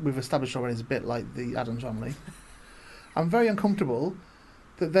 which we've established already is a bit like the Addams family, I'm very uncomfortable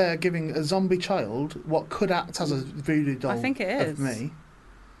that they're giving a zombie child what could act as a voodoo doll I think it is. of me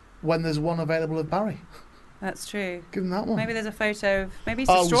when there's one available of Barry. That's true. Give them that one. Maybe there's a photo of... Maybe he's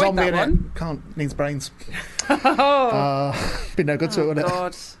Oh, destroyed zombie that in one. it. Can't, needs brains. Oh, Be no good to it, would it?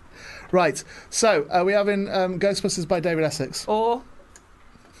 God. Right, so are we having Ghostbusters by David Essex? Or...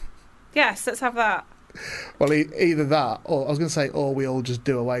 Yes, let's have that. Well, either that, or I was going to say, or we all just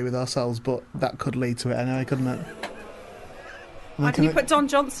do away with ourselves, but that could lead to it anyway, couldn't it? And Why then can you put Don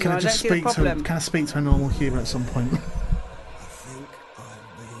Johnson Can on? I I don't just see the speak to problem. can I speak to a normal human at some point?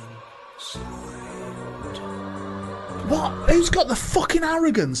 What? Who's got the fucking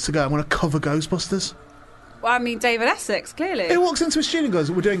arrogance to go, I'm going to cover Ghostbusters? Well, I mean, David Essex, clearly. Who walks into a studio and goes,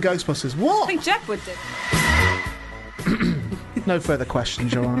 we're doing Ghostbusters? I What? think Jeff would do. No further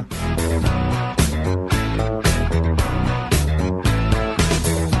questions, Your Honour.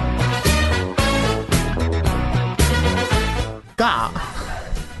 That,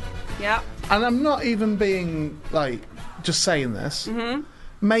 Yeah. and I'm not even being, like, just saying this,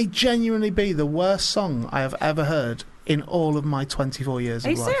 may genuinely be the worst song I have ever heard in all of my 24 years Are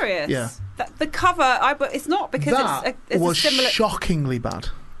of you life. serious? Yeah. The cover, but it's not because That it's was a similar. shockingly bad.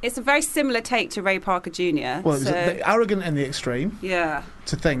 It's a very similar take to Ray Parker Jr. Well, it was so, arrogant in the extreme yeah.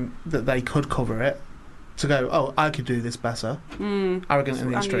 to think that they could cover it, to go, oh, I could do this better. Arrogant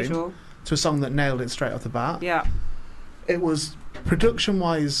in the extreme. Unusual. To a song that nailed it straight off the bat. Yeah. It was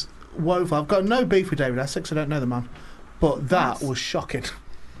production-wise woeful. I've got no beef with David Essex. I don't know the man, but that was shocking,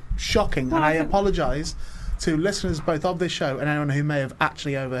 shocking. Well, and I I think- apologise to listeners both of this show and anyone who may have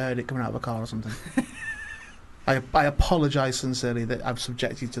actually overheard it coming out of a car or something. I apologise sincerely that I've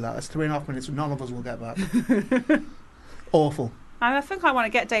subjected you to that. That's 3.5 minutes none of us will get back. Awful. And I think I want to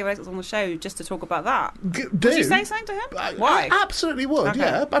get David Essex on the show just to talk about that. Do. Would you say something to him? Why? I absolutely would, Okay,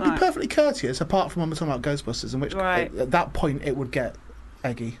 yeah. I'd be right. perfectly courteous, apart from when we're talking about Ghostbusters, in which Right. at that point it would get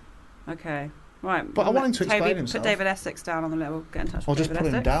eggy. Okay. Right. But I want him to explain Toby, himself. Put David Essex down on the level. Get in touch Or with just David put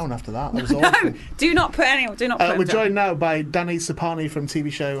him Essex. down after that. That was awful. No, do not put anyone. Do not put him We're down. joined now by Danny Sapani from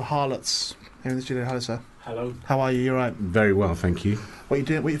TV show Harlots here in the studio. Hello, sir. Hello. How are you? You all right? Very well, thank you. What are you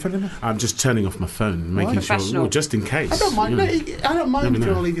doing? What are you filming? I'm just turning off my phone, making sure, Professional. well, just in case. I don't mind. you know. I don't mind Never if you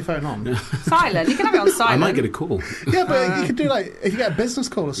know. want to leave your phone on. Silent. You can have it on silent. I might get a call. Yeah, but you could do like if you get a business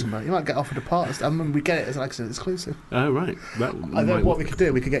call or something, you might get offered a part. And when we get it as like an exclusive. Oh, right. That I know what we could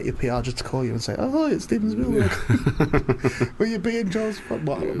do. We could get your PR just to call you and say, "Oh, hi, it's Stephen Spielberg. Will you be in Joel's?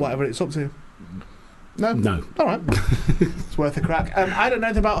 Whatever it's up to." No. No. All right. It's worth a crack. I don't know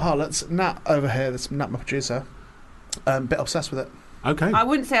anything about Harlots. Nat over here, that's Nat, my producer. Bit obsessed with it. Okay. I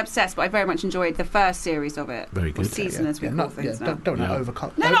wouldn't say obsessed, but I very much enjoyed the first series of it. Very good. Or season, as we call things now. Don't Yeah. over.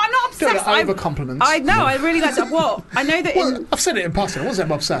 No, I'm not obsessed. Don't over compliments. I know. I really liked it. What? I know that Well, in... I've said it in passing. I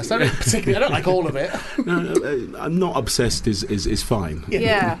wasn't obsessed. I don't like all of it. No, I'm not obsessed is fine.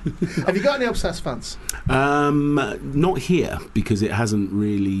 Yeah. Have you got any obsessed fans? Not here, because it hasn't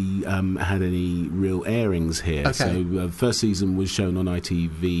really had any real airings here. Okay. So first season was shown on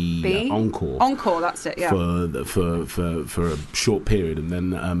ITV B? Encore. Encore, that's it, yeah. For a short period, and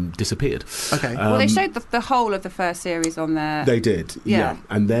then disappeared. Okay. Well, they showed the whole of the first series on there. They did, Yeah.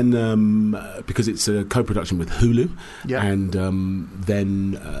 And then because it's a co-production with Hulu, Yeah. and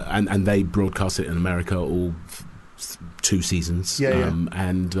then and they broadcast it in America all 2 seasons, Yeah.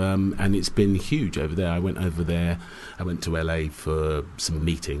 and it's been huge over there. I went over there. I went to LA for some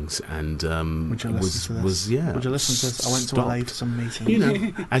meetings, and Would you listen to this? was yeah. Would you listen to this? I went to stopped. LA for some meetings. You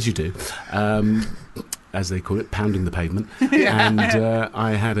know, as you do. As they call it, pounding the pavement. And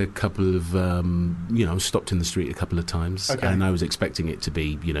I had a couple of, stopped in the street a couple of times, Okay. and I was expecting it to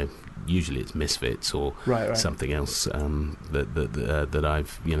be, usually it's Misfits or Right. something else that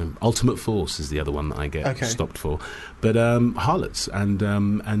I've, Ultimate Force is the other one that I get Okay. stopped for. But Harlots,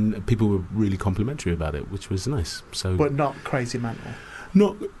 and people were really complimentary about it, which was nice. So, But not crazy mental.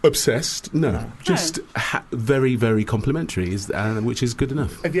 not obsessed, no, No. just very, very complimentary, which is good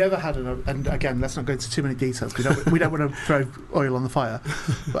enough. Have you ever had and again, let's not go into too many details. We don't want to throw oil on the fire.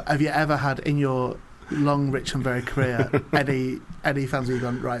 But have you ever had in your long, rich and varied career any fans who've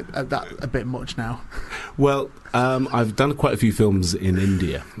gone, right, that a bit much now? Well, I've done quite a few films in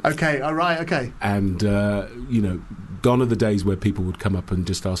India, Okay, all right, okay. and gone are the days where people would come up and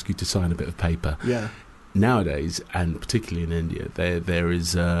just ask you to sign a bit of paper. Yeah. Nowadays, and particularly in India, there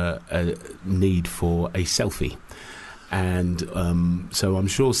is a need for a selfie, and so I'm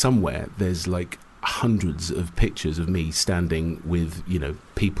sure somewhere there's like hundreds of pictures of me standing with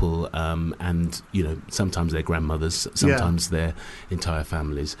people, and sometimes their grandmothers, sometimes their entire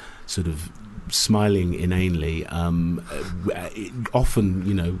families, sort of smiling inanely, often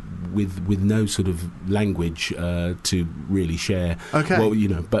with no sort of language to really share. Okay.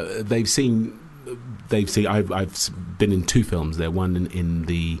 Well, but they've seen. I've been in 2 films there, one in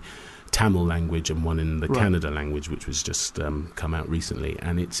the Tamil language and one in the Right. Kannada language, which was just come out recently,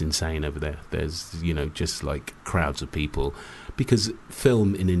 and it's insane over there. There's just like crowds of people, because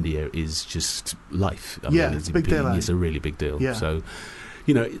film in India is just life. I Yeah, mean, it's a big deal, It's a really big deal. Yeah. So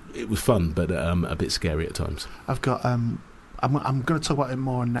it was fun, but a bit scary at times. I've got I'm going to talk about it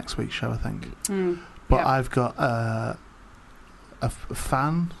more on next week's show, I think. But Yeah. I've got a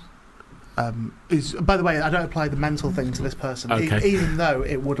fan. By the way, I don't apply the mental thing to this person, Okay. even though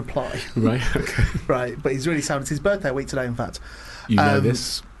it would apply. Right. Okay. Right, but he's really sound. It's his birthday week today, in fact. You know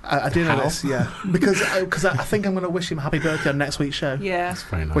this. I do know How? this, yeah, because I think I'm going to wish him happy birthday on next week's show, Yeah.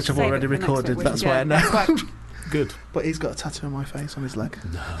 Very nice. which I've Save already it for next recorded. week. That's Yeah, why I know. that's quite- Good. But he's got a tattoo on my face on his leg.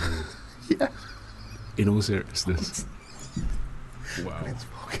 No. Yeah, In all seriousness. Wow. it's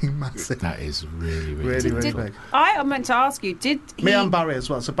fucking massive. That is really, really, Really, really Did- big. I meant to ask you, did he... Me and Barry as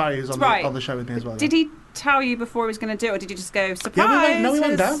well. So Barry was on, Right. on the show with me as well. Did he tell you before he was going to do it, or did you just go, surprise? Yeah, we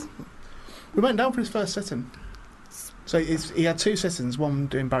went his-" down. We went down for his first sitting. So he had 2 sittings, one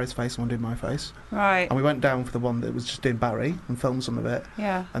doing Barry's face and one doing my face. Right. And we went down for the one that was just doing Barry and filmed some of it.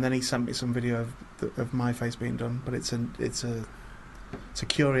 Yeah. And then he sent me some video of my face being done. But it's a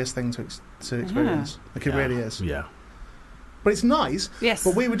curious thing to experience. Like it Yeah. really is. Yeah. But it's nice. Yes.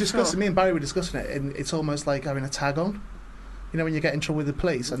 But we were discussing, Sure. me and Barry were discussing it, and it's almost like having a tag on. You know when you get in trouble with the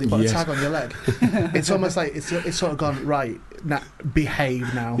police and they put Yes. a tag on your leg? It's almost like it's sort of gone, right, now,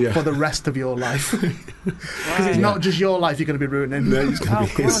 behave now Yeah. for the rest of your life. Because it's Right. not just your life you're going to be ruining. No, it's going Oh,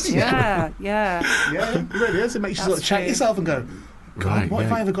 to be God, his. yeah, yeah. Yeah, it really is. It makes you sort of That's check true. yourself and go, God, Right, what if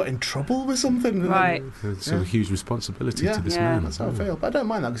yeah. I ever got in trouble with something? Right. It's Yeah. a huge responsibility Yeah. to this Yeah. man. That's how I feel. But I don't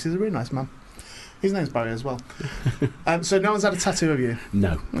mind that because he's a really nice man. His name's Barry as well. So no one's had a tattoo of you?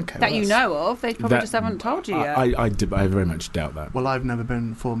 No. Okay. That well, you that's- know of. They probably That- just haven't told you yet. I very much doubt that. Well, I've never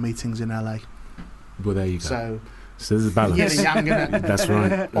been for meetings in LA. Well, there you go. So So there's a balance. Yin and yang, innit? That's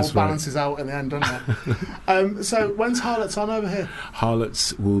right. All That's balances out in the end, doesn't it? So when's Harlots on over here?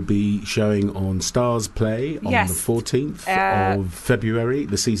 Harlots will be showing on Stars Play on Yes. the 14th of February.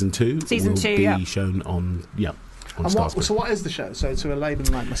 The season 2 Season will 2, be yeah. shown on And Stars Play. so what is the show? So to a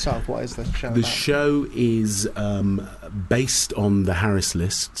layman like myself, what is the show The about? show is based on the Harris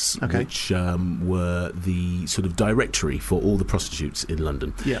Lists, Okay. which were the sort of directory for all the prostitutes in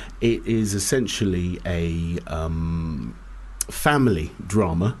London. Yeah. It is essentially a family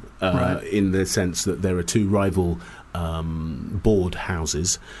drama Right. in the sense that there are two rival board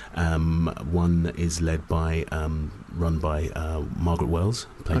houses. One is run by Margaret Wells,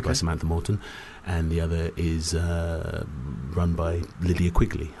 played by Okay. Samantha Morton, and the other is run by Lydia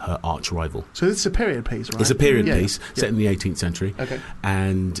Quigley, her arch rival. So this is a period piece, right? It's a period Yeah, piece set in the 18th century, Okay.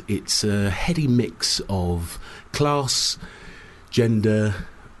 and it's a heady mix of class, gender,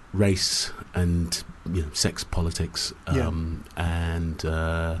 race, and sex politics, and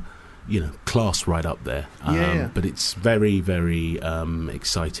class right up there. Yeah. But it's very, very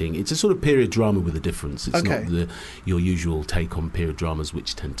exciting. It's a sort of period drama with a difference. It's Okay. not your usual take on period dramas,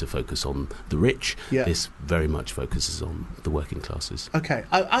 which tend to focus on the rich. Yeah. This very much focuses on the working classes. Okay,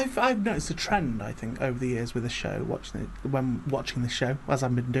 I've noticed a trend, I think, over the years with the show, when watching the show, as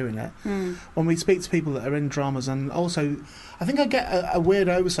I've been doing it, when we speak to people that are in dramas, and also, I think I get a weird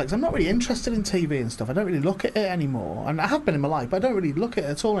oversight, 'cause I'm not really interested in TV and stuff, I don't really look at it anymore, and I have been in my life, but I don't really look at it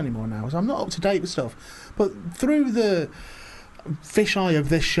at all anymore now, so I'm not up to date with stuff, but through the fisheye of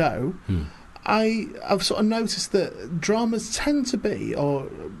this show, I've sort of noticed that dramas tend to be, or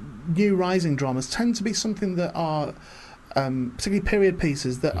new rising dramas tend to be something that are particularly period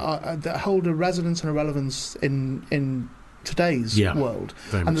pieces that hold a resonance and a relevance in today's world,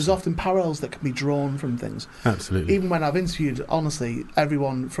 very and much there's so. often parallels that can be drawn from things. Absolutely. Even when I've interviewed, honestly,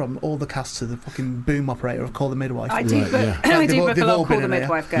 everyone from all the cast to the fucking boom operator of Call the Midwife. I do, Right, but yeah. I They've do all- book they've a lot all of Call been the in here.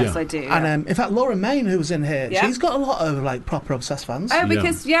 Midwife guests. Yeah. I do. Yeah. And in fact, Laura Main, who was in here, Yeah. she's got a lot of like proper obsessed fans. Oh,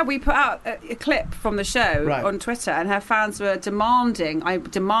 because we put out a clip from the show Right. on Twitter, and her fans were demanding. I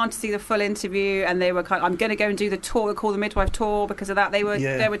demand to see the full interview, and they were kind I'm going to go and do the tour, the Call the Midwife tour, because of that. They were.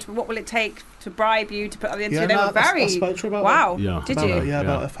 What will it take to bribe you to put on the interview? They were very. I spoke to her about wow. that. Yeah. Did about you? Her,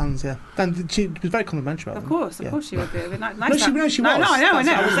 about her fans, and she was very complimentary about Of them. course, she would be. It'd be nice. No, to she have- was. No, I know. That's I'm what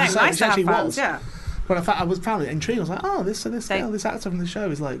I was saying saying. nice She to have actually fans. was. Yeah. But I found it intriguing. I was like, oh, this actor from the show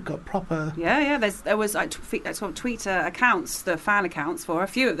is like got proper. Yeah. There was like Twitter accounts, the fan accounts for a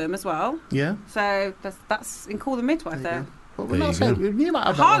few of them as well. Yeah. So that's in Call the Midwife there. Well, There that's you it. go. You might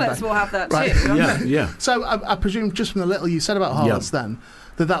have that one Harlots day. will have that Right. too. Yeah. So I presume just from the little you said about Harlots, then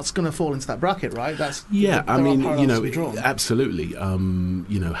that's going to fall into that bracket, right? That's Yeah, there I are mean, parallels to be drawn. absolutely.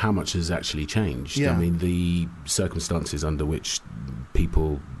 How much has actually changed? Yeah. I mean, the circumstances under which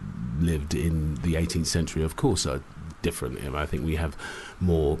people lived in the 18th century, of course, are different. I think we have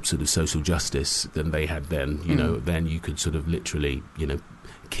more sort of social justice than they had then. Then you could sort of literally,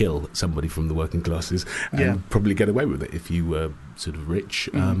 kill somebody from the working classes and probably get away with it if you were sort of rich.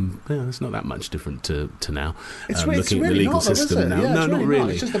 It's not that much different to now. It's looking really at the legal not, though, system is it? now. Yeah, No, it's not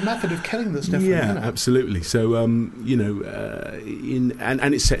really. It's just the method of killing that's different. Yeah, isn't it? absolutely. So, and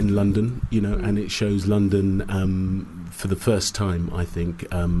it's set in London, and it shows London for the first time, I think,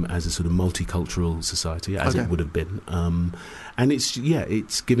 as a sort of multicultural society, as it would have been. And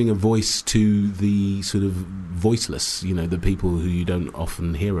it's giving a voice to the sort of voiceless, the people who you don't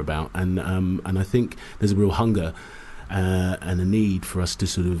often hear about. And I think there's a real hunger and a need for us to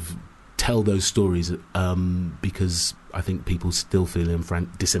sort of tell those stories because I think people still feel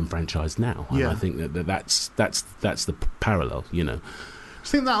disenfranchised now. And I think that's the parallel, I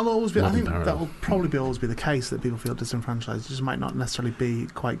think that'll always be. I think parallel. that will probably always be the case that people feel disenfranchised. It just might not necessarily be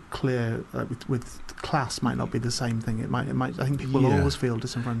quite clear. With class, might not be the same thing. It might. I think people will always feel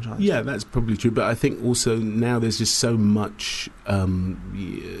disenfranchised. Yeah, that's probably true. But I think also now there's just so much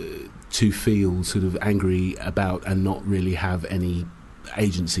to feel sort of angry about and not really have any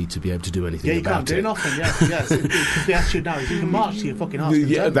agency to be able to do anything about it. Yeah, you can't do nothing. Yes. Because the attitude now is you can march to your fucking arse.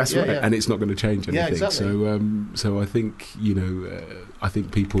 Yeah, that's right. And it's not going to change anything. Yeah, exactly. So I think I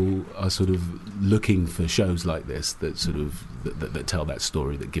think people are sort of looking for shows like this that sort of that tell that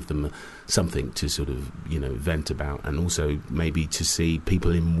story, that give them something to sort of vent about, and also maybe to see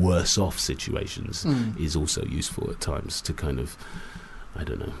people in worse off situations is also useful at times to kind of, I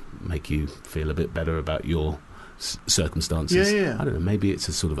don't know, make you feel a bit better about your circumstances. Yeah. I don't know. Maybe it's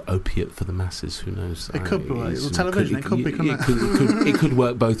a sort of opiate for the masses. Who knows? It could be. Well, television. It could be. It could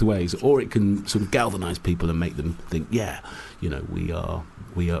work both ways, or it can sort of galvanise people and make them think, yeah, you know, we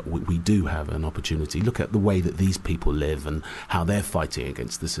do have an opportunity. Look at the way that these people live and how they're fighting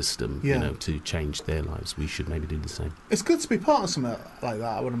against the system, you know, to change their lives. We should maybe do the same. It's good to be part of something like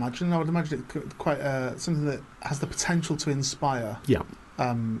that, I would imagine. I would imagine it quite something that has the potential to inspire. Yeah.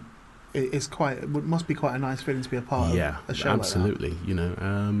 It must be quite a nice feeling to be a part of a show absolutely. like that. You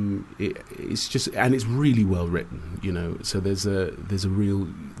know, it's just, and it's really well written. You know, so there's a real,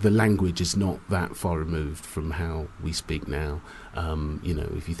 the language is not that far removed from how we speak now. You know,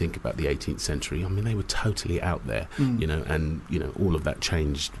 if you think about the 18th century, I mean, they were totally out there. You know, and you know, all of that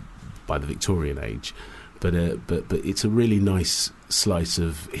changed by the Victorian age. But it's a really nice slice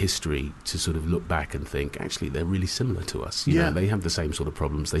of history to sort of look back and think, actually, they're really similar to us. You know, they have the same sort of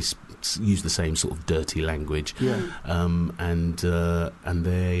problems. They use the same sort of dirty language. And they're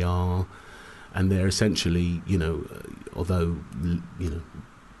essentially, you know, although, you know,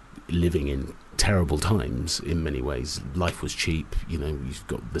 living in terrible times in many ways. Life was cheap. You know, you've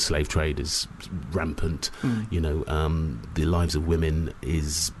got the slave trade is rampant. You know, the lives of women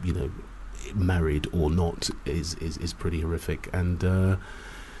is, you know, married or not, is pretty horrific, and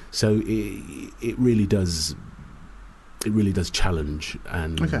so it really does challenge,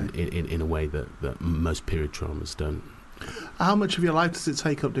 and in a way that most period dramas don't. How much of your life does it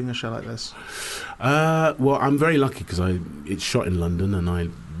take up doing a show like this? Well, I'm very lucky because it's shot in London and I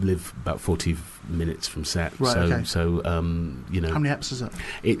live about 40 minutes from set. Right, so you know, how many eps is it?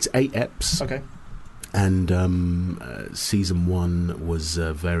 It's 8 eps. Okay. And season 1 was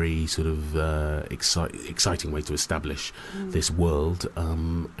a very sort of exciting way to establish this world,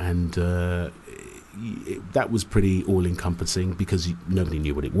 and that was pretty all-encompassing because nobody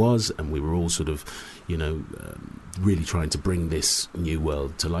knew what it was, and we were all sort of, you know, really trying to bring this new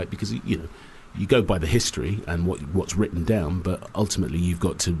world to light because, you know, you go by the history and what's written down, but ultimately you've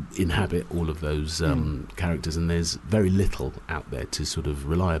got to inhabit all of those characters, and there's very little out there to sort of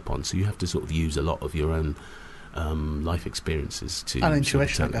rely upon. So you have to sort of use a lot of your own life experiences to and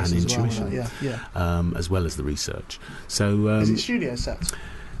intuition, sort of and intuition, as well as the research. So is it studio set?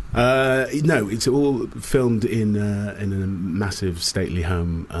 No, it's all filmed in a massive stately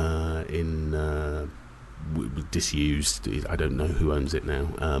home disused. I don't know who owns it now,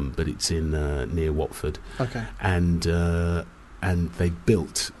 but it's in near Watford. Okay. And they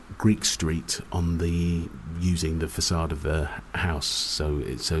built Greek Street using the facade of the house. So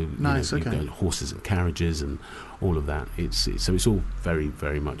nice. You've got horses and carriages and all of that. It's all very,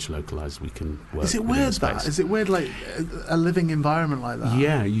 very much localised. We can work. Is it weird that? Is it weird, like a living environment like that?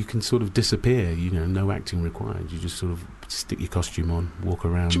 Yeah, you can sort of disappear. You know, no acting required. You just sort of stick your costume on, walk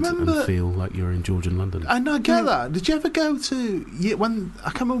around, and feel like you're in Georgian London. I know, I get that. Did you ever go to when I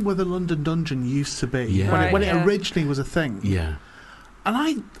can't remember where the London Dungeon used to be when it originally was a thing? Yeah.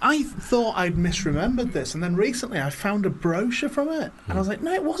 And I thought I'd misremembered this, and then recently I found a brochure from it, and I was like,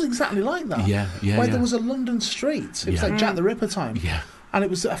 no, it was exactly like that. Where there was a London street. It was like Jack the Ripper time. Yeah. And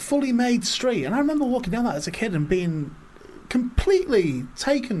it was a fully made street, and I remember walking down that as a kid and being completely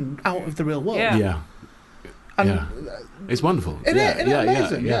taken out of the real world. Yeah. And it's wonderful. It is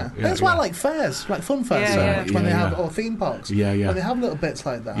amazing. That's why I like fairs, like fun fairs, so much when they have, or theme parks. When they have little bits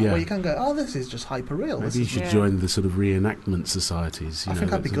like that, where you can go, oh, this is just hyper real. Maybe you should join the sort of reenactment societies. I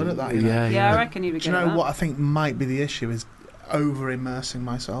think I'd be good at that. I reckon you'd be good at that. Do you know what I think might be the issue is over immersing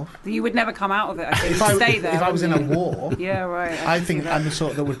myself. You would never come out of it. I think. Stay there. If I was in a war, I think I'm the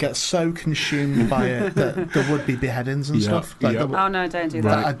sort that would get so consumed by it that there would be beheadings and stuff. Oh no, don't do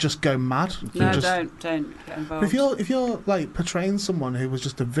that. I'd just go mad. No, don't get involved. If you're like portraying someone who was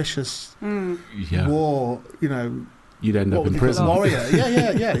just a vicious war, you know. You'd end up in prison. Warrior.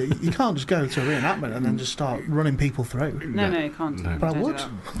 Yeah. You can't just go to a reenactment and then just start running people through. No, you can't. No. But I would.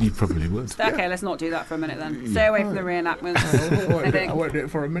 You probably would. Okay, let's not do that for a minute then. Stay away from the reenactments. I won't do it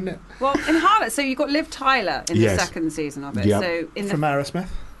for a minute. Well, in Harlot, so you've got Liv Tyler in the second season of it. Yep. So from Aerosmith.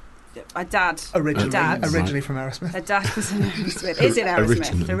 A dad. Originally from Aerosmith. A dad was in Aerosmith. Is in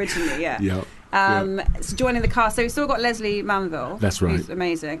Aerosmith. Originally, yeah. Yep. So joining the cast, so we've still got Leslie Manville. That's right. Who's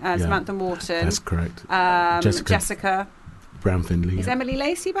amazing. Samantha Morton. That's correct. Jessica Brown Findlay. Is Emily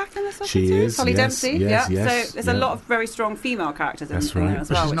Lacey back in the second series? She is. Holly Dempsey. Yes, So there's a lot of very strong female characters in there as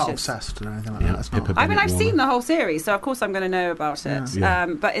well. She's not obsessed or anything like that. I mean, I've seen the whole series, so of course I'm going to know about it. Yeah.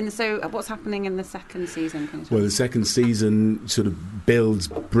 But what's happening in the second season? Well, the second season sort of builds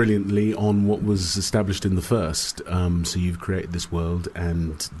brilliantly on what was established in the first. So you've created this world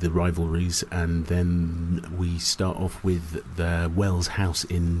and the rivalries, and then we start off with the Wells house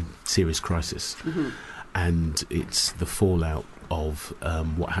in serious crisis. and it's the fallout of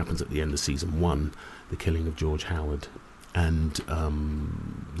what happens at the end of season 1, the killing of George Howard, and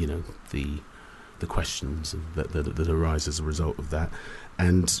the questions that arise as a result of that,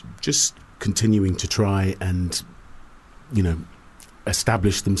 and just continuing to try and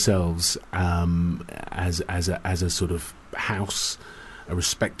establish themselves as a sort of house, a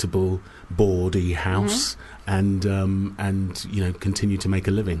respectable, boardy house, and continue to make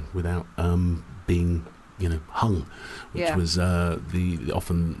a living without being hung, which was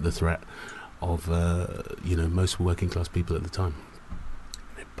often the threat of most working class people at the time.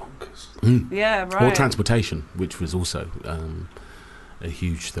 Bonkers. Yeah, right. Or transportation, which was also a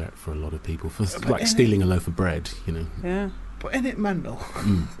huge threat for a lot of people, for like stealing a loaf of bread, Yeah. But isn't it mental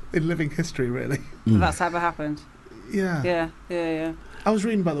in living history, really? That's ever happened. Yeah. Yeah. I was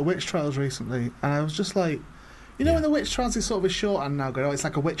reading about the witch trials recently, and I was just like, when the witch trials is sort of a shorthand now, going, it's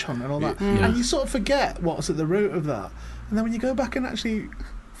like a witch hunt and all that, and you sort of forget what's at the root of that, and then when you go back and actually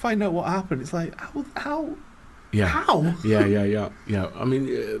find out what happened, it's like, how? Yeah. How? Yeah. I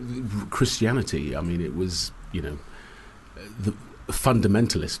mean, Christianity. I mean, it was the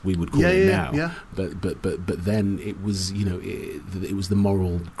fundamentalist, we would call it now. Yeah. But then it was it was the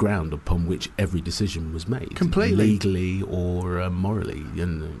moral ground upon which every decision was made, completely, legally or morally.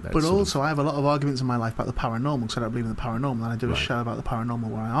 But also, I have a lot of arguments in my life about the paranormal, because I don't believe in the paranormal, and I do a show about the paranormal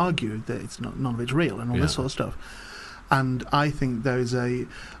where I argue that it's none of it's real and all this sort of stuff. And I think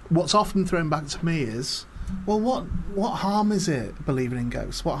what's often thrown back to me is, well, what harm is it believing in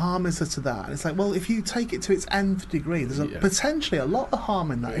ghosts? What harm is there to that? And it's like, well, if you take it to its nth degree, there's potentially a lot of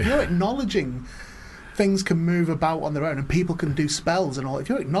harm in that. If you're acknowledging things can move about on their own and people can do spells and all, if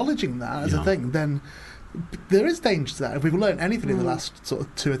you're acknowledging that as a thing, then there is danger to that. If we've learned anything in the last sort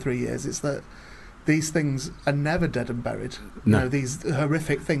of 2 or 3 years, it's that these things are never dead and buried. No. These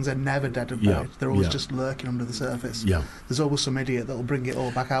horrific things are never dead and buried. They're always just lurking under the surface. Yeah. There's always some idiot that will bring it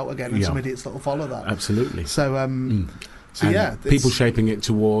all back out again, and some idiots that will follow that. Absolutely. So, people shaping it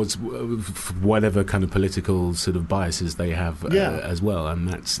towards whatever kind of political sort of biases they have as well, and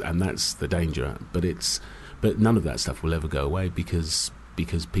that's the danger. But none of that stuff will ever go away because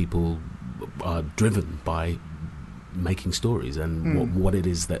people are driven by making stories and what it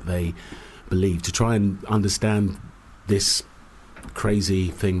is that they believe, to try and understand this crazy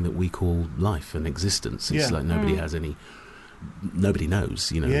thing that we call life and existence. It's like nobody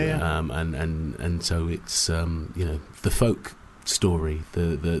knows, and so it's the folk story,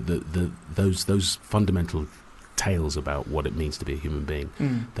 those fundamental tales about what it means to be a human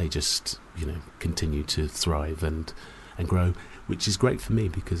being. They just continue to thrive and grow, which is great for me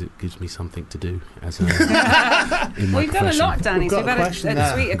because it gives me something to do as in my you've done a lot, Danny, so We've got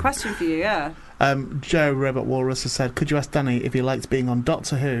a question for you, Joe Robert Walrus has said, could you ask Danny if he liked being on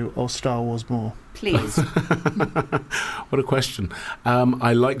Doctor Who or Star Wars more? Please. What a question.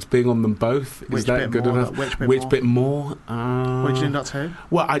 I liked being on them both. Which is that good more, enough? Which bit more? What did you do in Doctor Who?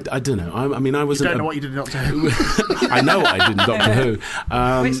 Well, I don't know. I mean, I wasn't. You don't know what you did in Doctor Who? I know what I did in Doctor Who.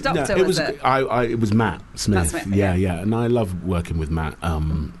 Which Doctor was it? It was Matt Smith. Matt Smith, yeah, and I loved working with Matt.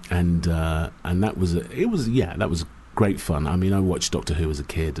 And that was great fun. I mean, I watched Doctor Who as a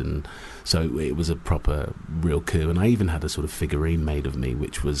kid, and so it was a proper, real coup. And I even had a sort of figurine made of me,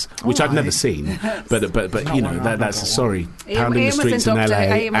 which I'd never seen. But that's sorry. Pounding the streets in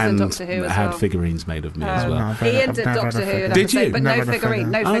LA and had figurines made of me as well. Ian did Doctor Who. Did you? But no figurine.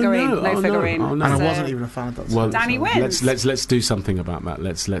 No figurine. And I wasn't even a fan of Doctor Who. Well, Danny wins. Let's do something about that.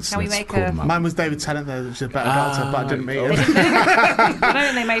 Let's call them up. Mine was David Tennant, though, which is a better Doctor, but I didn't meet him. I don't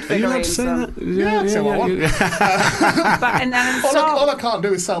think they made figurines. All I can't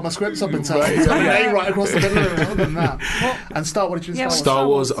do is sell my scripts up and tell you right across the middle of it. Other than that, and what did you do? Star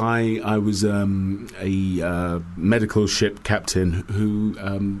Wars. I was a medical ship captain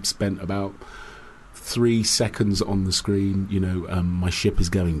who spent about 3 seconds on the screen. My ship is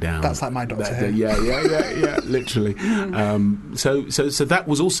going down. That's like my Doctor Who. Yeah, literally. So that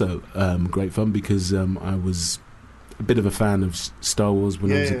was also great fun because I was a bit of a fan of StarArs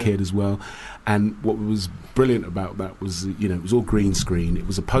when I was a kid as well. And what was brilliant about that was, it was all green screen. It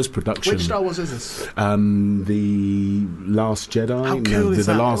was a post-production. Which Star Wars is this? The Last Jedi. How cool is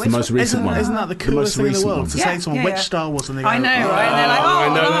that? The most recent one. Isn't that the coolest thing in the world? To say to someone, which Star Wars? And they go, I know, right? And they're like, I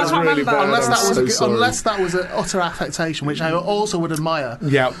know, that's I can't really bad. Unless that was an utter affectation, which I also would admire.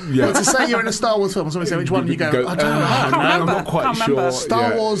 Yeah. But to say you're in a Star Wars film, somebody say which one, you go, I don't know. I'm not quite sure.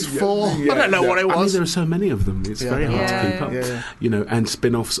 Star Wars 4. I don't know what it was. I mean, there are so many of them. It's very hard to keep up. You know, and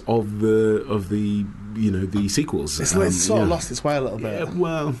spin-offs of the the sequels. It's sort of lost its way a little bit.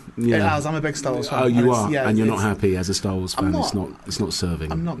 It has. I'm a big Star Wars fan. Oh, you are, and you're not happy as a Star Wars fan. It's not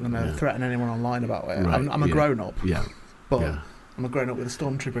serving. I'm not going to threaten anyone online about it. Right. I'm a grown-up. Yeah. But I'm a grown-up with a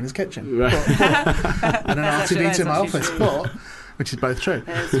stormtrooper in his kitchen. Right. And an R2-D2 in my office. Which is both true.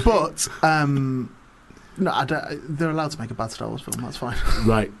 But no, they're allowed to make a bad Star Wars film. That's fine.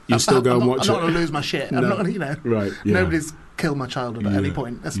 Right, you still go and watch it. I'm not going to lose my shit. I'm not going to, Right. Yeah. Nobody's killed my childhood at any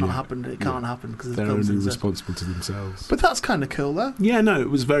point. That's not happened. It can't happen because they're only responsible to themselves. But that's kind of cool, though. Yeah, no, it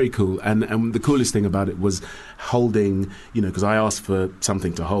was very cool. And the coolest thing about it was holding. Because I asked for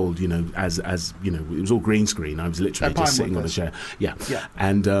something to hold. As it was all green screen. I was literally just sitting on a chair. Yeah.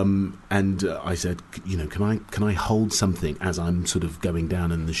 And I said, can I hold something as I'm sort of going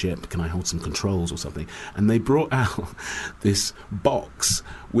down in the ship? Can I hold some controls or something? And they brought out this box,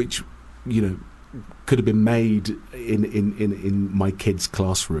 which could have been made in my kid's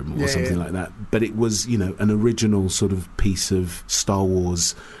classroom or something like that. But it was, an original sort of piece of Star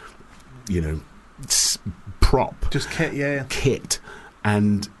Wars, prop. Just kit, Kit.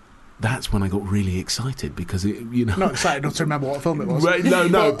 And that's when I got really excited because not excited not to remember what film it was. Right,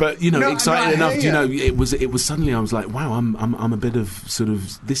 no, but excited enough. It was suddenly I was like, wow, I'm a bit of sort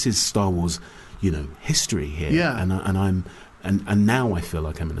of, this is Star Wars, history here. Yeah. And now I feel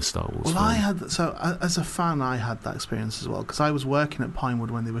like I'm in a Star Wars film. As a fan, I had that experience as well because I was working at Pinewood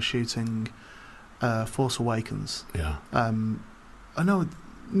when they were shooting Force Awakens. Yeah. They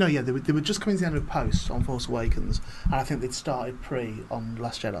were just coming to the end of post on Force Awakens, and I think they'd started on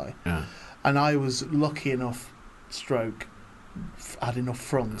Last Jedi. Yeah. And I was lucky enough, had enough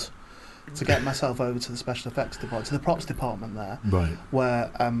front to get myself over to the special effects department, to the props department there, right,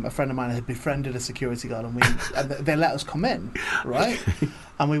 where a friend of mine had befriended a security guard, and they let us come in, right,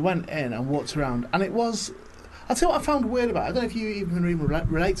 and we went in and walked around, and it was. I'll tell you what I found weird about it. I don't know if you even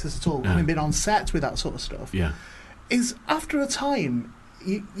relate to this at all. Having been on set with that sort of stuff, is after a time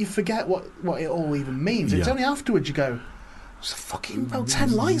you forget what it all even means. It's only afterwards you go, there's fucking about 10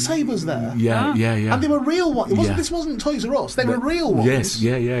 lightsabers there. Yeah. And they were real ones. This wasn't Toys R Us. They were real ones. Yes,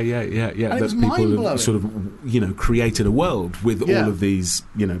 yeah. And it was people mind-blowing. Sort of, created a world with all of these,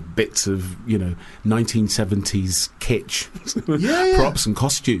 bits of, 1970s kitsch, props and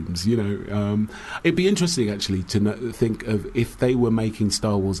costumes. It'd be interesting actually to think of if they were making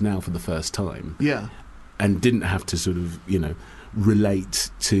Star Wars now for the first time. Yeah. And didn't have to sort of,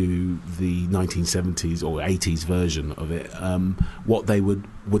 relate to the 1970s or 80s version of it, what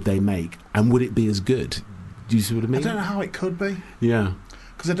would they make, and would it be as good? Do you see what I mean? I don't know how it could be. Yeah.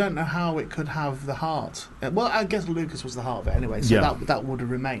 Because I don't know how it could have the heart. Well, I guess Lucas was the heart of it anyway, so that would have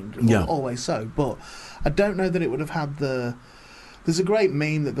remained. Always so. But I don't know that it would have had the... There's a great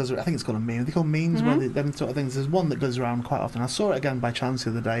meme that goes. I think it's called a meme. They call memes, them sort of things. There's one that goes around quite often. I saw it again by chance the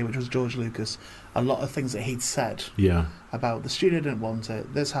other day, which was George Lucas. A lot of things that he'd said about the studio didn't want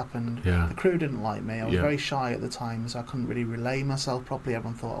it. This happened. Yeah. The crew didn't like me. I was very shy at the time, so I couldn't really relay myself properly.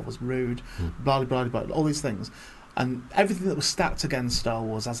 Everyone thought I was rude. Blah blah blah blah. All these things. And everything that was stacked against Star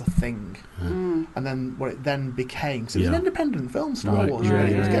Wars as a thing, and then what it then became, because it was an independent film, Star Wars,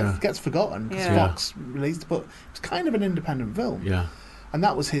 really. It gets forgotten because Fox released, but it was kind of an independent film. Yeah. And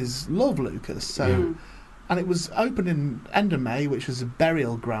that was his love, Lucas. So, and it was opened in end of May, which was a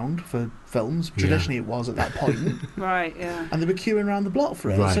burial ground for films. Traditionally, it was at that point. Right. Yeah. And they were queuing around the block for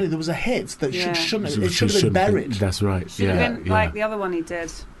it. Right. So there was a hit that should have been buried. That's right. Should have been like the other one he did.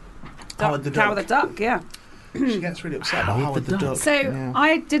 Howard the Duck. Yeah. She gets really upset about Howard the Duck. So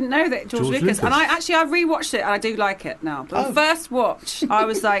I didn't know that George Lucas, and I rewatched it and I do like it now. But the first watch, I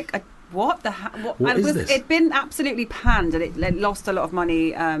was like, what the hell? What is this? It'd been absolutely panned and it lost a lot of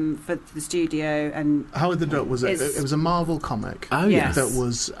money for the studio. And Howard the Duck was it was a Marvel comic. Oh yes. That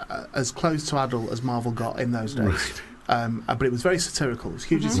was as close to adult as Marvel got in those days. Right. But it was very satirical. It was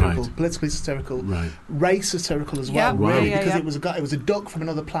hugely satirical, politically satirical, race satirical as well. Really, because it was a duck from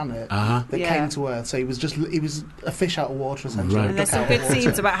another planet that came to Earth. So he was a fish out of water essentially. Right. And there's some good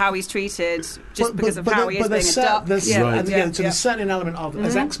scenes about how he's treated because of how he is being a duck. There's certainly an element of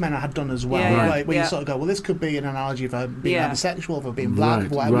as X-Men had done as well, where you sort of go, well, this could be an analogy for being homosexual, for being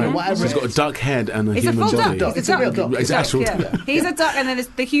black, whatever. So he's got a duck head and a human body. It's a real duck. It's an actual duck. He's a duck, and then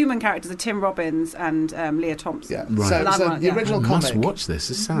the human characters are Tim Robbins and Leah Thompson. Yeah. the original I comic. must watch this.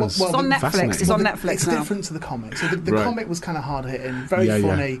 This sounds it's on Netflix. fascinating. It's on Netflix It's now. different to the comic. So the Right. comic was kind of hard hitting, very Yeah, yeah.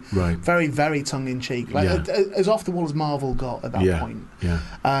 funny, Right. very, very tongue in cheek, like Yeah. as off the wall as Marvel got at that Yeah. point. Yeah.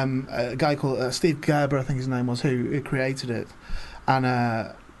 A guy called Steve Gerber, I think his name was, who created it, and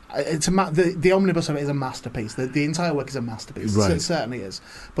it's the omnibus of it is a masterpiece. The entire work is a masterpiece. Right. So it certainly is.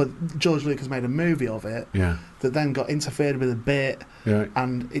 But George Lucas made a movie of it Yeah. that then got interfered with a bit, Yeah.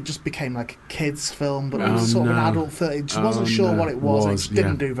 and it just became like a kids' film, but it Oh, was sort of an no. adult film. It just Oh, wasn't sure no. what it was. And it just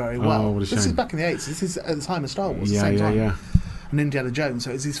didn't Yeah. do very Oh, well. what a This is shame. back in the 80s. This is at the time of Star Wars. Yeah. the same Yeah. time. Yeah. And Indiana Jones.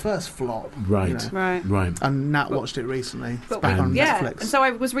 So it's his first flop. Right. You know. Right. Right. And Nat watched it recently. It's But back on yeah, Netflix. and so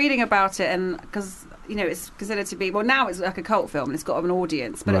I was reading about it, and because it's considered to be, well, now it's like a cult film and it's got an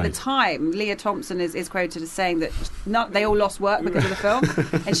audience, but at Right. the time Leah Thompson is quoted as saying that they all lost work because of the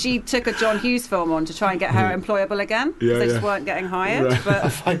film, and she took a John Hughes film on to try and get her employable again because Yeah, they just yeah. weren't getting hired. Right. I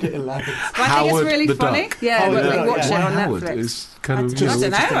But find it hilarious. I think it's Howard really the funny. Duck. Yeah, Howard but the we Duck, watch yeah. it on Howard Netflix. is kind of. I don't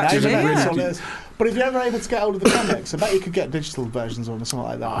know, actually, That's yeah. all it is. But if you're ever able to get hold of the comics, I bet you could get digital versions of them or something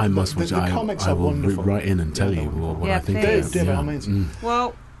like that. I must the, watch the it. comics I are will wonderful. write in and tell Yeah, you they're what Yeah, I think. please. of Do, it. by all means.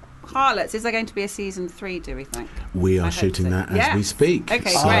 Well, Harlots, is there going to be a season 3, do we think? We I are hope shooting so. that as Yeah. we speak. Okay,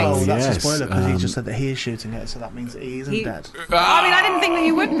 So, great. Oh, that's a yes, spoiler because he just said that he is shooting it, so that means that he isn't He- dead. I mean, I didn't think that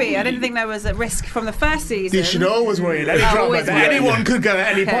you would be. I didn't think there was a risk from the first season. You should always worry in any drama always that worry. anyone could go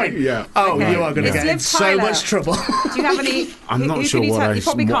at any Okay. point. Yeah. Oh, Okay. you are going to It's get in Liv so Tyler. much trouble. Do you have any? I'm not who sure can you what, tell? You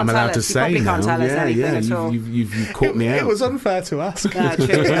probably what can't I'm tell allowed us. to You say probably now. can't tell us Yeah, anything yeah. at all. You've caught me out. It was unfair to ask. No, true,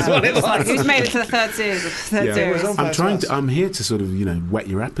 yeah. It's like, who's made it to the third series? Yeah. series? It was I'm here to sort of, whet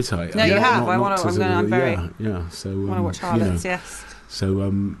your appetite. No, you have. Not I wanna- to I'm sort gonna- of- I'm very- Yeah. So I want to watch Harlots, yes. So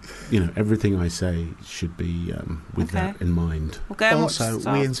everything I say should be with Okay. that in mind. We'll go and watch Also,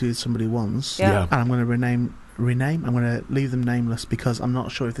 Star- we interviewed somebody once, Yeah. and I'm going to rename. I'm going to leave them nameless because I'm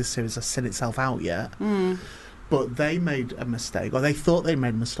not sure if this series has set itself out yet. But they made a mistake, or they thought they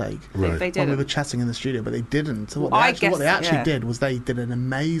made a mistake Right. They when we did. were chatting in the studio, but they didn't. So Well, what they actually yeah. did was they did an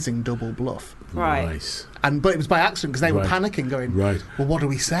amazing double bluff, Right. Nice. but it was by accident because they were Right. panicking, going, Right. "Well, what do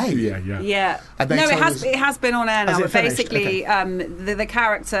we say?" Yeah. Yeah. And they No, told us- it has been on air Has now, it but finished? basically Okay. the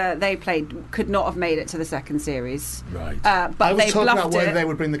character they played could not have made it to the second series. Right. But I was they talking about bluffed whether it. they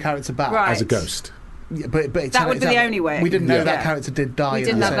would bring the character back. Right. As a ghost. Yeah, but it That would it's be the out- only way. We didn't know Yeah. that character did die. We in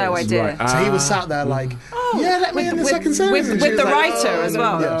didn't the have no series. idea. Right. So he was sat there like, "Yeah, let me in the second series." And she With was the like, writer "Oh, as no,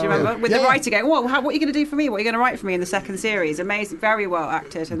 well. no." Do you remember? With the Yeah. writer going, what are you going to do for me? What are you going to write for me in the second series? Amazing. Very well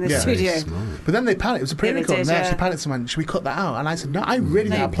acted in the Yeah. studio. Smart. But then they panicked. It was a pre-record, did, and they yeah. actually panicked and went, "Should we cut that out?" And I said, "No, I really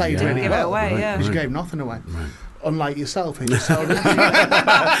think I played didn't really give it well." away, Right, yeah. Because you right. gave nothing away. Right. Unlike yourself, who just held it.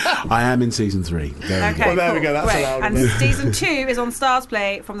 I am in season 3. There we Okay, go. Well, there we cool. go, that's Great. allowed, And isn't it? season 2 is on Stars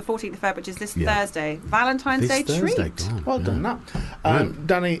Play from the 14th of Feb, which is this Yeah. Thursday. Valentine's This Day Thursday, treat. God, Well yeah. done, that. Right.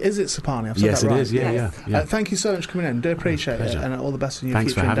 Danny, is it Sapani? I've said Yes, that it right. is. Yeah, Yes. yeah. Thank you so much for coming in. Do appreciate it, pleasure. and all the best in your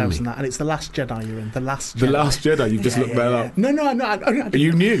Thanks future for having endeavours me. and that. And it's the Last Jedi you're in. The Last Jedi. The Last Jedi. You've just looked that up. No, I didn't-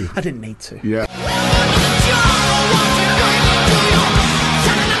 You knew. I didn't need to. Yeah.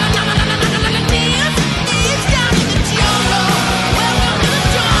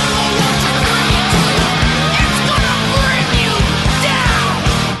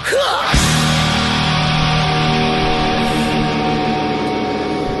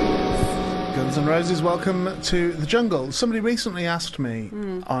 Guns N' Roses, welcome to the jungle. Somebody recently asked me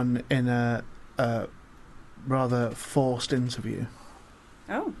in a rather forced interview.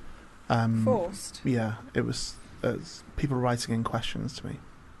 Oh, forced. Yeah, it was people writing in questions to me.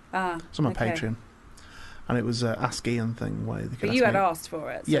 It's on my okay. Patreon, and it was a Ask Ian thing where they could But ask you had me. asked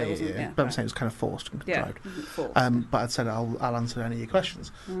for it. So Yeah, it wasn't, But I'm right. saying it was kind of forced and Yeah, contrived. forced. But I'd said I'll answer any of your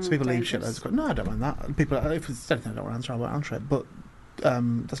questions. So people leave dangerous. shitloads of questions. No, I don't mind that. People, if it's anything I don't want to answer, I won't answer it. But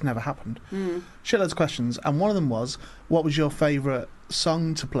that's never happened. Shitloads of questions, and one of them was, "What was your favourite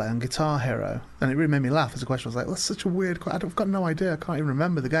song to play on Guitar Hero?" And it really made me laugh as a question. I was like, well, "That's such a weird question. I've got no idea. I can't even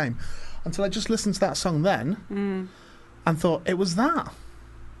remember the game." Until I just listened to that song then, and thought it was that.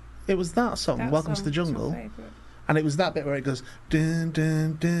 It was that song, That "Welcome to song the was your Jungle." favourite. And it was that bit where it goes dun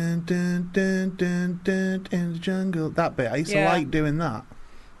dun dun dun dun dun dun in the jungle. That bit, I used to Yeah. like doing that.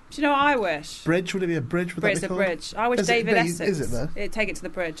 Do you know what I wish? Bridge, would it be a bridge? Would But that it's be a called? bridge. I wish Is it- David but Essex. is it though? It'd take it to the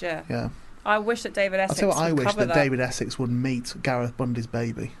bridge, yeah. Yeah. I wish that David I'll Essex tell you what I would wish, cover that David Essex would meet Gareth Bundy's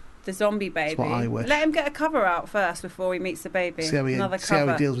baby. The zombie baby. what I wish. Let him get a cover out first before he meets the baby. See how Another he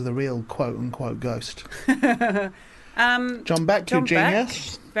cover. deals with a real quote-unquote ghost. Um, John Beck, John you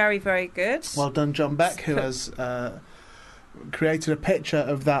genius. very, very good. Well done, John Beck, who has created a picture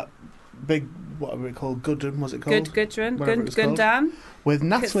of that big, what are we called, Gudrun, was it called? Gudrun. Whatever it's called. Gundan. with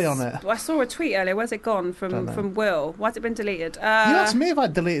Natalie on it. I saw a tweet earlier. Where's it gone from Will? Why's it been deleted? You asked me if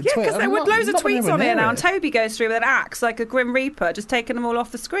I'd deleted yeah, Twitter. because there were loads of tweets on it now, and Toby goes through with an axe like a Grim Reaper, just taking them all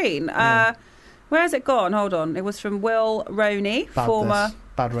off the screen. Where's it gone? Hold on. It was from Will Roney, former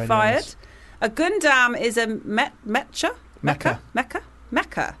fired. A Gundam is a Mecca. Yeah.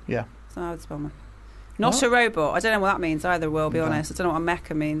 That's how I would spell it. Not a robot. I don't know what that means either, Will, be honest. I don't know what a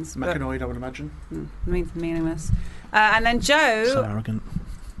mecha means. Mechanoid, I would imagine. It means meaningless. And then Joe... So arrogant.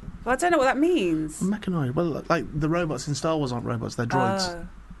 Well, I don't know what that means. Mechanoid. Well, like the robots in Star Wars aren't robots, they're droids. Oh,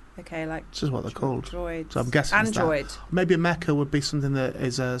 okay, like... This is what they're called. Droids. So I'm guessing Android. It's that. Maybe a mecha would be something that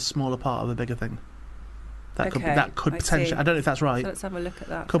is a smaller part of a bigger thing. That could potentially... I don't know if that's right. So let's have a look at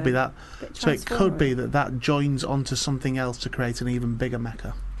that. Could be that. So it could be that joins onto something else to create an even bigger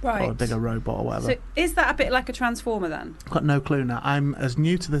mecha. Right. Or a bigger robot or whatever. So is that a bit like a Transformer then? I've got no clue now. I'm as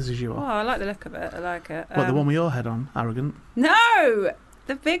new to this as you Oh, are. I like the look of it. I like it. What, the one with your head on? Arrogant? No!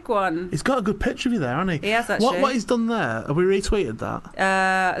 The big one. He's got a good picture of you there, hasn't he? He has, actually. What he's done there, have we retweeted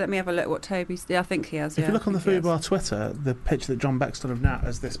that? Let me have a look what Toby's... Yeah, I think he has. If you look on the Food Bar Twitter, the picture that John Beck's done of Nat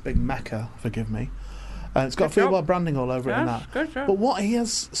as this big mecha, forgive me, it's got Food Bar branding all over it and that. Good job. But what he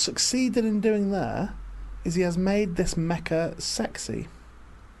has succeeded in doing there is he has made this mecha sexy.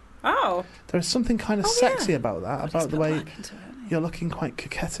 Oh. There is something kind of sexy about that, about the way you're looking quite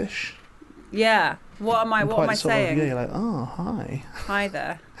coquettish. Yeah. What am I saying? Yeah, you're like, oh, hi. Hi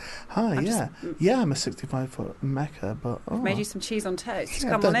there. Hi, yeah, I'm a 65-foot mecha, but... I've made you some cheese on toast.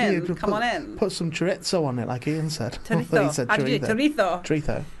 Come on in. Put some chorizo on it, like Ian said. Chorizo. He said How do you do it?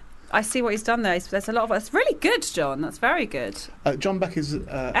 Chorizo. I see what he's done there. There's a lot of... It's really good, John. That's very good. John Beck is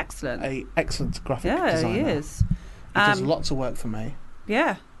excellent. An excellent graphic designer. Yeah, he is. He does lots of work for me.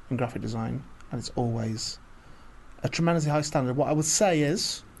 Yeah. In graphic design, and it's always a tremendously high standard. What I would say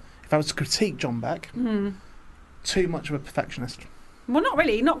is, if I was to critique John Beck, too much of a perfectionist. Well, not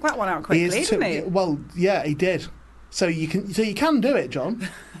really. He knocked that one out quickly, didn't he? Well, yeah, he did. So you can do it, John.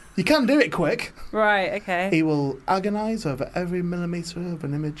 You can do it quick. Right. Okay. He will agonise over every millimetre of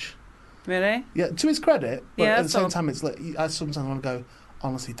an image. Really? Yeah. To his credit, but yeah, at the same time, it's like I sometimes want to go.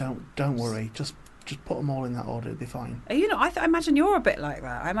 Honestly, don't worry. Just put them all in that order, it'll be fine. You know, I imagine you're a bit like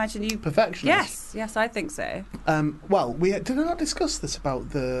that. I imagine you... Perfectionist? Yes, I think so. Well, did I not discuss this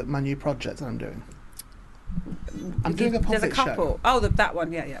about my new project that I'm doing? I'm doing a puppet show. There's a couple. Oh, that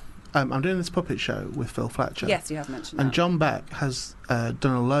one, yeah. I'm doing this puppet show with Phil Fletcher. Yes, you have mentioned and that. John Beck has done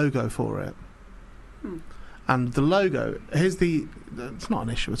a logo for it. And the logo, it's not an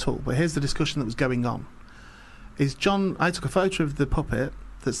issue at all, but here's the discussion that was going on. I took a photo of the puppet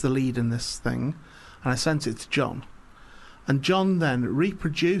that's the lead in this thing, and I sent it to John, and John then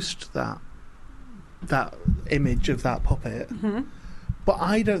reproduced that image of that puppet. But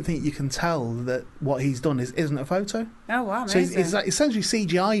I don't think you can tell that what he's done isn't a photo. Oh wow! Amazing. So he's essentially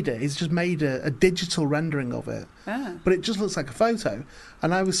CGI'd it. He's just made a digital rendering of it. But it just looks like a photo.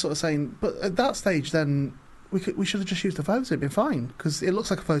 And I was sort of saying, but at that stage, then we should have just used a photo. It'd been fine because it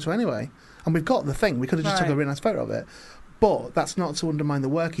looks like a photo anyway. And we've got the thing. We could have just took a really nice photo of it. But that's not to undermine the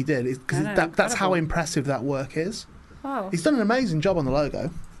work he did, because that's how impressive that work is. Wow. He's done an amazing job on the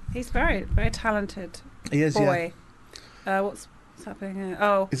logo. He's very, very talented. He is, boy. Yeah. What's happening here?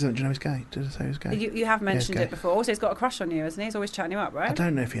 Oh. Do you know he's gay? Did I say he was gay? You have mentioned it before. Also, he's got a crush on you, hasn't he? He's always chatting you up, right? I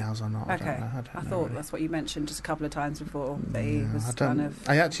don't know if he has or not. Okay. I thought really. That's what you mentioned just a couple of times before. That he was kind of...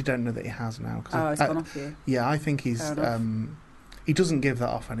 I actually don't know that he has now. It's gone off you? Yeah, I think he's... he doesn't give that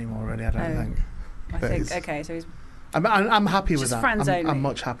off anymore, really, I don't think. I think, okay, so he's... I'm happy with that. Friends only. I'm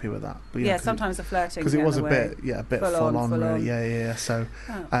much happy with that. But, yeah, sometimes the flirting because it was a bit full on, really. On. Yeah. So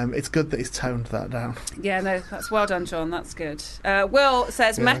it's good that he's toned that down. Yeah, no, that's well done, John. That's good. Will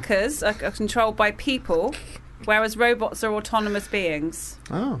says mechas are controlled by people, whereas robots are autonomous beings.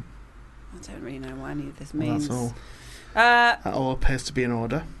 Oh. I don't really know what any of this means. Well, that's all. That all appears to be in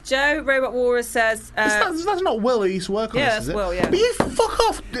order. Joe Robot Walrus says... that's not Will who used to work on this, is it? Yeah, that's Will, yeah. But you fuck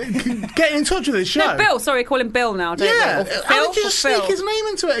off getting in touch with this show. No, Bill. Sorry, call him Bill now, don't you? Phil, how did you just sneak his name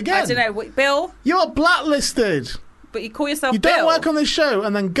into it again? I don't know. Bill? You're blacklisted. But you call yourself Bill. You don't work on this show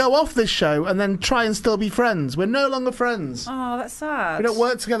and then go off this show and then try and still be friends. We're no longer friends. Oh, that's sad. We don't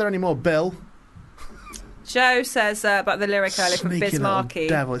work together anymore, Bill. Joe says about the lyric earlier from Bismarcky.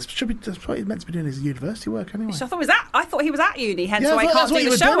 Devil. That's what he's meant to be doing his university work anyway. I thought he was at uni, hence why I can't do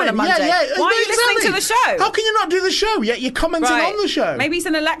the show on a Monday. Yeah, why are you listening to the show? How can you not do the show yet? You're commenting on the show. Maybe he's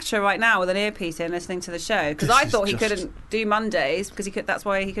in a lecture right now with an earpiece in listening to the show, because I thought he couldn't do Mondays because that's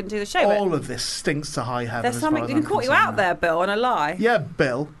why he couldn't do the show. All of this stinks to high heaven. There's something that can caught you out there, Bill, on a lie. Yeah,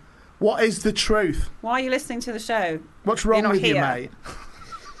 Bill. What is the truth? Why are you listening to the show? What's wrong with you, mate?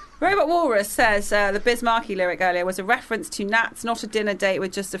 Robot Walrus says the Biz Markie lyric earlier was a reference to Nat's Not a Dinner Date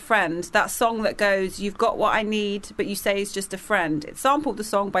with Just a Friend. That song that goes, "You've got what I need, but you say he's just a friend." It sampled the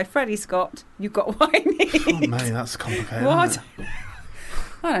song by Freddie Scott, "You've Got What I Need." Oh, mate, that's complicated. What? Isn't it?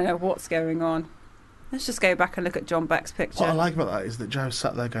 I don't know what's going on. Let's just go back and look at John Beck's picture. What I like about that is that Joe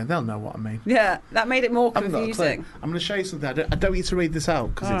sat there going, they'll know what I mean. Yeah, that made it more I haven't got a clue. confusing. I'm going to show you something. I don't want you to read this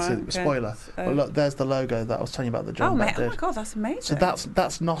out because it's a spoiler. But look, there's the logo that I was telling you about that John Beck did. Oh my God, that's amazing. So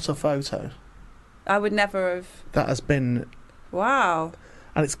that's not a photo. I would never have... That has been... Wow.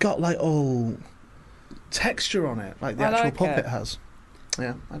 And it's got like all texture on it, like the actual puppet has.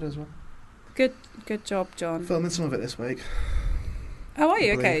 Yeah, I do as well. Good job, John. Filming some of it this week. Oh, are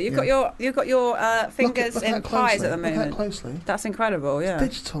you? Okay, you've got your fingers look in pies at the moment. Look at that closely. That's incredible. Yeah.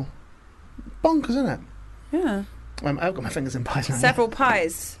 It's digital. Bonkers, isn't it? Yeah. I've got my fingers in pies now. Several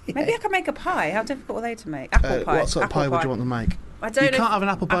pies. Yeah. Maybe I can make a pie. How difficult are they to make? Apple pie. What sort of pie would you want to make? I don't know. You can't have an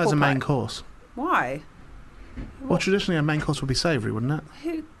apple pie as a main course. Why? Well, traditionally a main course would be savoury, wouldn't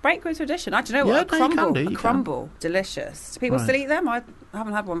it? Break with tradition. I don't know what. Yeah, you can. Crumble. Delicious. Do people still eat them? I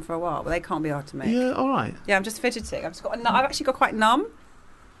haven't had one for a while, but they can't be hard to make. Yeah, all right. Yeah, I'm just fidgeting. I've actually got quite numb.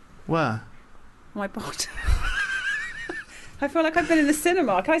 Where? My body. I feel like I've been in the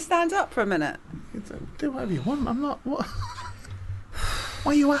cinema. Can I stand up for a minute? Do whatever you want. I'm not. What?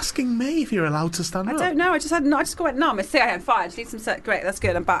 Why are you asking me if you're allowed to stand up? I don't know. I just got quite numb. I say I am fine. I just need some set. Great, that's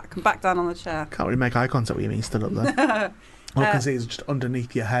good. I'm back. I'm back down on the chair. Can't really make eye contact with you when you stood up there. All I can see is just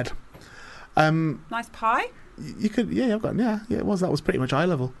underneath your head. Nice pie. You could. Yeah, I've got. Yeah. It was. That was pretty much eye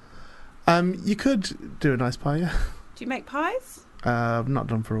level. You could do a nice pie. Yeah. Do you make pies? I've not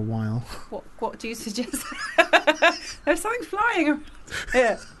done for a while. What do you suggest? There's something flying around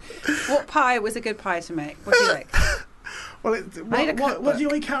here. What pie was a good pie to make? What do you like? Well, what do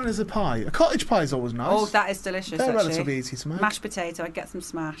you count as a pie? A cottage pie is always nice. Oh, that is delicious. They're actually relatively easy to make. Mashed potato. I'd get some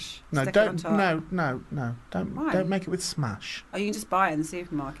smash. No, stick don't. It on top. No. Don't make it with smash. Oh, you can just buy it in the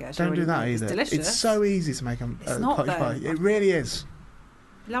supermarket. Don't do that either. It's delicious. It's so easy to make a cottage pie. It really is.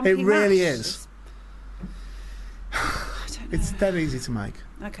 Lumpy it really mash. is. It's dead easy to make.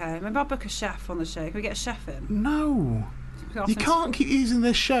 Okay, maybe I'll book a chef on the show. Can we get a chef in? No. You can't keep using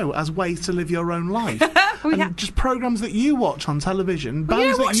this show as ways to live your own life. Just programmes that you watch on television,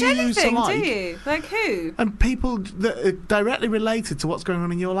 bands that you use to like. Do you? Like who? And people that are directly related to what's going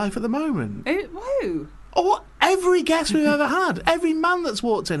on in your life at the moment. Who? Oh, every guest we've ever had, every man that's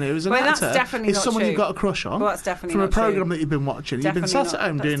walked in here is an actor, is someone you've got a crush on. Well, that's definitely from not a programme that you've been watching. You've been sat at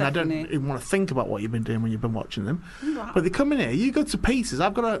home doing. I don't definitely... even want to think about what you've been doing when you've been watching them. Wow. But they come in here, you go to pieces.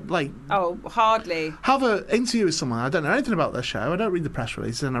 I've got to Oh, hardly. have an interview with someone. I don't know anything about their show. I don't read the press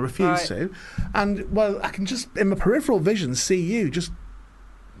releases, and I refuse to. And I can just in my peripheral vision see you just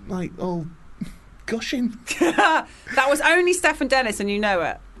all gushing. That was only Stefan Dennis, and you know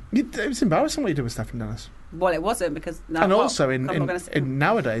it. It was embarrassing what you did with Stefan Dennis. Well, it wasn't because... also in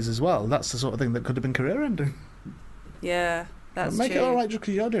nowadays as well, that's the sort of thing that could have been career-ending. Yeah, that's Make true. it all right just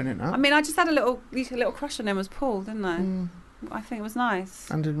because you're doing it now. I mean, I just had a little crush on him as Paul, didn't I? I think it was nice.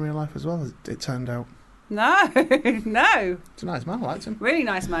 And in real life as well, it turned out. No. It's a nice man, I liked him. Really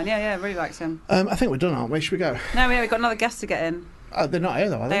nice man, yeah, really liked him. I think we're done, aren't we? Should we go? No, we've got another guest to get in. They're not here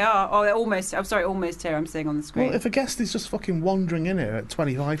though, are they? They are. Oh, they're almost... I'm sorry, almost here. I'm seeing on the screen. Well, if a guest is just fucking wandering in here at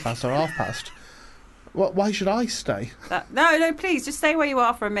 25 past or half past... why should I stay? No, please, just stay where you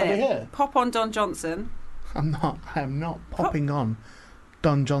are for a minute. Are they here? Pop on Don Johnson. I am not popping on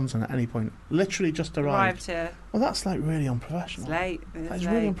Don Johnson at any point. Literally just arrived here. Well, that's really unprofessional. It's late. That's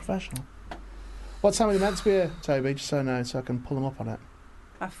really unprofessional. What time are you meant to be here, Toby? Just so I know, so I can pull them up on it.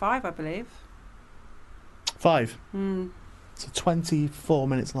 5, I believe. 5? So 24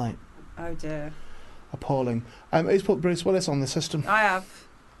 minutes late. Oh dear. Appalling. Who's put Bruce Willis on the system? I have.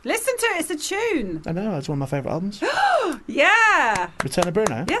 Listen to it, it's a tune. I know, it's one of my favourite albums. Yeah. Return of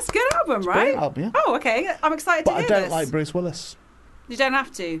Bruno. Yes, good album, It's right? brilliant album, yeah. Oh, okay. I'm excited to hear this. But I don't like Bruce Willis. You don't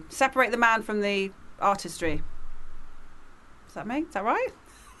have to. Separate the man from the artistry. Does that make? Is that right?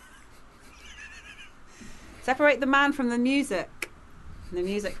 Separate the man from the music. And the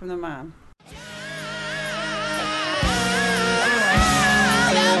music from the man.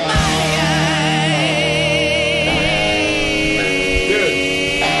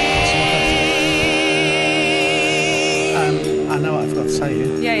 I know what I've got to say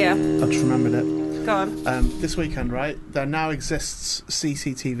here. Yeah. I just remembered it. Go on. This weekend, right, there now exists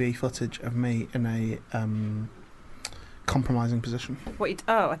CCTV footage of me in a compromising position.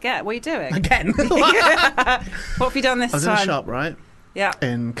 I get. What are you doing? Again? What have you done this time? I was in a shop, right? Yeah.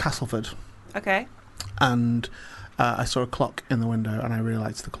 In Castleford. Okay. And I saw a clock in the window, and I really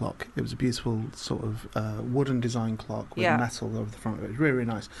liked the clock. It was a beautiful sort of wooden design clock with metal over the front of it. It was really,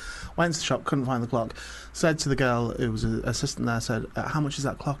 really nice. Went to the shop, couldn't find the clock. Said to the girl who was an assistant there, said, how much is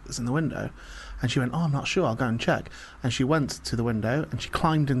that clock that's in the window? And she went, I'm not sure, I'll go and check. And she went to the window, and she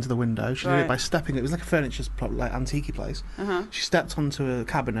climbed into the window. She did it by stepping. It was like a furniture, like antique place. She stepped onto a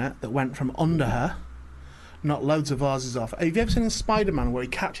cabinet that went from under her, knocked loads of vases off. Have you ever seen in Spider-Man where he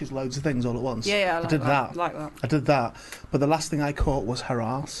catches loads of things all at once? Yeah, I did that. Like that. I did that. But the last thing I caught was her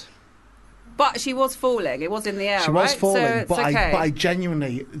arse. But she was falling. It was in the air, She was falling, so but okay. I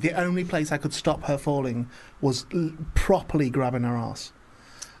genuinely, the only place I could stop her falling was properly grabbing her arse.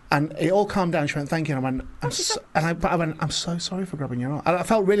 And it all calmed down. She went, thank you. And I went, I went, I'm so sorry for grabbing your arse. And I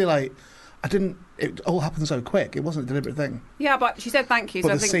felt really like, it all happened so quick. It wasn't a deliberate thing. Yeah, but she said thank you, but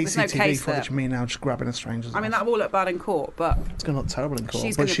so I think there's no case footage of me now just grabbing a stranger's I mean, arse. that will look bad in court, but... It's going to look terrible in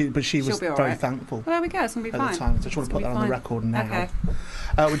court. But she was be very thankful. Well, there we go. It's going to be fine. At the time. So I just want to put that on the record now. Okay.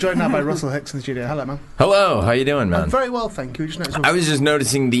 We're joined now by Russell Hicks in the studio. Hello, man. Hello. How you doing, man? I'm very well, thank you. I was just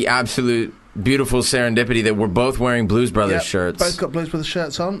noticing the absolute beautiful serendipity that we're both wearing Blues Brothers shirts. Both got Blues Brothers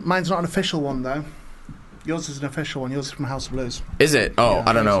shirts on. Mine's not an official one, though. Yours is an official one. Yours is from House of Blues. Is it? Oh, yeah,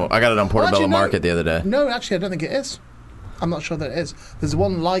 I don't know. I got it on Portobello Market the other day. No, actually, I don't think it is. I'm not sure that it is. There's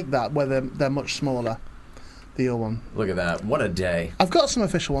one like that where they're much smaller. The your one. Look at that. What a day. I've got some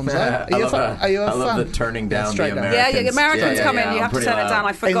official ones, though. I love the turning down the Americans. Yeah, the Americans come in. You have to turn it down.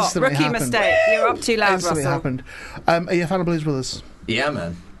 I forgot. Instantly Rookie happened. mistake. You're up too loud, Instantly Russell. happened. Are you a fan of Blues Brothers? Yeah,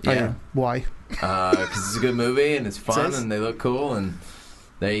 man. Yeah. Yeah. Why? Because it's a good movie and it's fun and they look cool and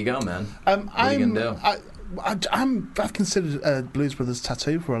there you go, man. What are you going to do? I've considered a Blues Brothers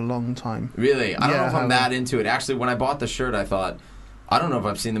tattoo for a long time. Really? I don't know if I'm that into it. Actually, when I bought the shirt, I thought, I don't know if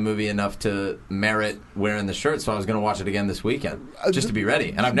I've seen the movie enough to merit wearing the shirt, so I was going to watch it again this weekend, just to be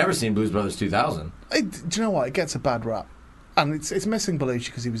ready. And I've never seen Blues Brothers 2000. Do you know what? It gets a bad rap. And it's missing Belushi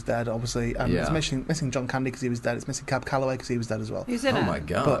because he was dead, obviously. And it's missing John Candy because he was dead. It's missing Cab Calloway because he was dead as well. Who's in it? Oh, my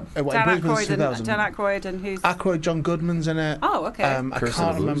God. But Dan Aykroyd and who's... Aykroyd, John Goodman's in it. Oh, okay. I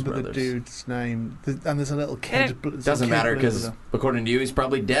can't remember the dude's name. And there's a little kid. Doesn't matter because, according to you, he's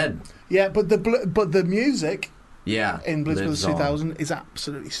probably dead. Yeah, but the music... Yeah, in Blues Brothers 2000 is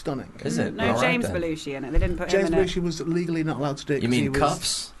absolutely stunning. Is it? No, James Belushi in it. They didn't put James him in Belushi was legally not allowed to do it. You mean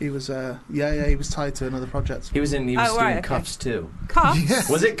Cuffs? He was, he was tied to another project. He was doing Cuffs too. Cuffs? Yeah.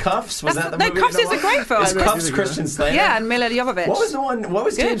 Was it Cuffs? Was that the movie? No, Cuffs is a great film. It's Cuffs, Christian Slater. Yeah, and Mila Jovovich. What was the one? What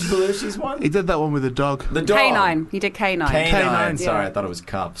was James Belushi's one? He did that one with the dog. The dog. K9. He did K9. K9. Sorry, I thought it was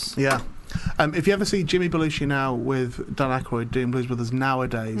Cuffs. Yeah. If you ever see Jimmy Belushi now with Dan Aykroyd doing Blues Brothers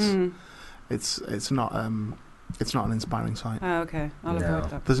nowadays, it's not an inspiring sight. Oh, okay. I'll avoid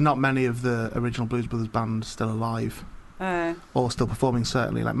that. There's not many of the original Blues Brothers band still alive. Or still performing,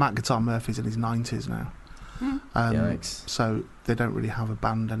 certainly. Like Matt Guitar Murphy's in his 90s now. Yikes. So they don't really have a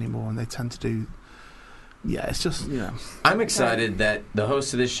band anymore, and they tend to do... Yeah, it's just, I'm excited that the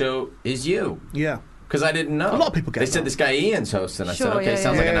host of this show is you. Yeah. Because I didn't know. A lot of people get They said this guy Ian's host, and I said, okay,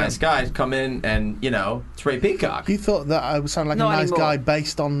 sounds like a nice guy. Come in and, it's Ray Peacock. You thought that I would sound like Not a nice anymore. guy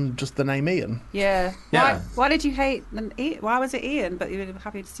based on just the name Ian? Yeah. Yeah. Why did you hate... Why was it Ian, but you were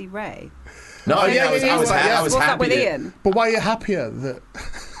happy to see Ray? No, I was happy. What's up with Ian? But why are you happier that...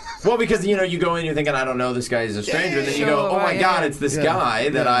 Well, because, you go in, you're thinking, I don't know, this guy is a stranger. And then you go, oh, my God, it's this guy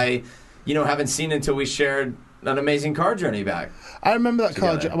that I, haven't seen until we shared an amazing car journey back. I remember that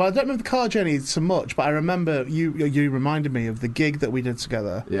car journey. Well, I don't remember the car journey so much, but I remember you reminded me of the gig that we did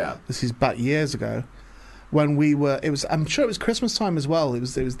together. Yeah. This is back years ago when we were... I'm sure it was Christmas time as well. It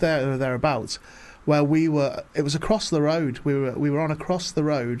was there or thereabouts where we were... It was across the road. We were on across the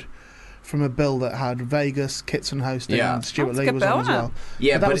road from a bill that had Vegas, Kitson hosting, and Stuart Lee was on as well.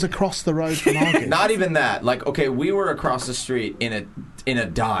 Yeah, but that was across the road from our gig. Not even that. Like, okay, we were across the street in a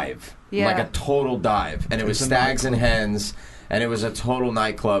dive. Yeah. Like a total dive. And it was Stags and Hens, and it was a total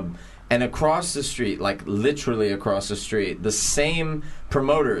nightclub. And across the street, like literally across the street, the same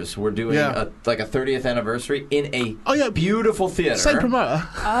promoters were doing a 30th anniversary in a beautiful theater. Same promoter.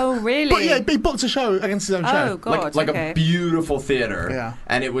 Oh, really? But yeah, he booked a show against his own show. Oh, God. Like a beautiful theater. Yeah.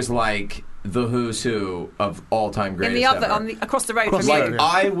 And it was like the who's who of all-time greatest in the other, ever. across the road Across from the you.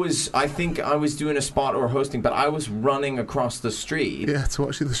 road, I think I was doing a spot or hosting, but I was running across the street to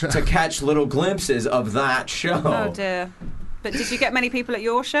watch the show. to catch little glimpses of that show. Oh, dear. But did you get many people at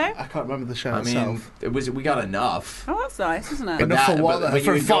your show? I can't remember the show itself. We got enough. Oh, that's nice, isn't it? Enough for what?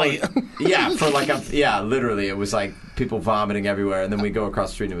 For a fight? Literally, it was like people vomiting everywhere, and then we go across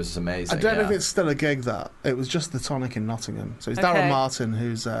the street, and it was just amazing. I don't know if it's still a gig, that. It was just the Tonic in Nottingham. So it's Darryl Martin,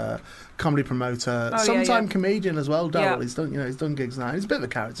 who's a comedy promoter, comedian as well, Darryl. Yeah. He's done gigs now. He's a bit of a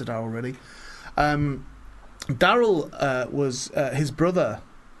character, Darryl, really. Daryl was his brother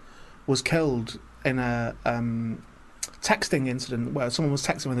was killed in a texting incident where someone was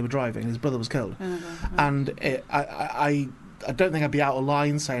texting when they were driving. His brother was killed, and I don't think I'd be out of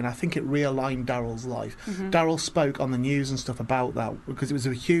line saying I think it realigned Daryl's life. Daryl spoke on the news and stuff about that because it was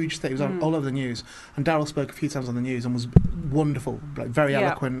a huge thing. It was all over the news, and Daryl spoke a few times on the news and was wonderful, like very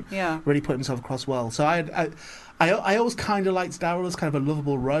eloquent, really put himself across well. So I always kind of liked Daryl as kind of a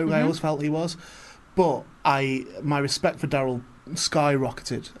lovable rogue. I always felt he was, but my respect for Daryl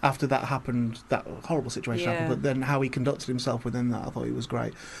skyrocketed after that happened, that horrible situation happened. But then how he conducted himself within that, I thought he was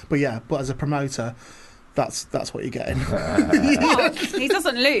great. But as a promoter, that's what you're getting. Well, he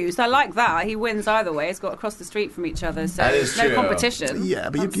doesn't lose. I like that. He wins either way. He's got across the street from each other, so there's no competition. Yeah,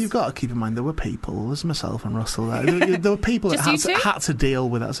 but you've got to keep in mind there were people. There's myself and Russell there. There were people that had to deal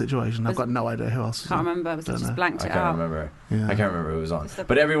with that situation. I've got no idea who else. Can't remember. I just blanked it out. I can't remember. Yeah. I can't remember who was on.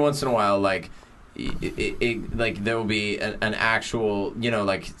 But every once in a while, like there will be an actual,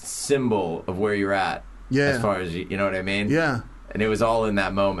 like symbol of where you're at. Yeah. As far as you know what I mean. Yeah. And it was all in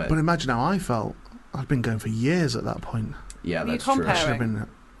that moment. But imagine how I felt. I'd been going for years at that point. Yeah, that's true.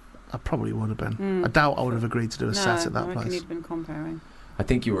 I probably would have been. I doubt I would have agreed to do a set at that place. I reckon you'd been comparing. I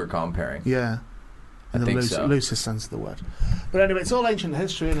think you were comparing. Yeah. In the loosest sense of the word. But anyway, it's all ancient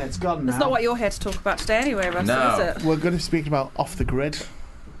history and it's gone now. That's not what you're here to talk about today anyway, Russell, is it? We're going to speak about Off the Grid.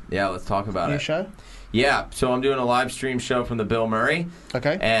 Yeah, let's talk about it. New show? Yeah, so I'm doing a live stream show from the Bill Murray.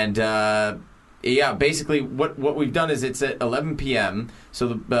 Okay. And... basically what we've done is it's at 11 p.m. So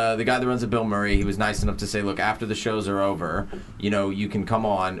the guy that runs the Bill Murray, he was nice enough to say, look, after the shows are over, you can come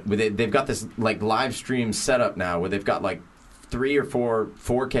on. They've got this like live stream setup now where they've got like 3 or 4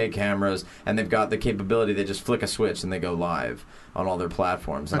 4K cameras, and they've got the capability. They just flick a switch and they go live on all their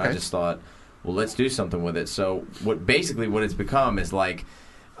platforms. And I just thought, well, let's do something with it. So what it's become is like.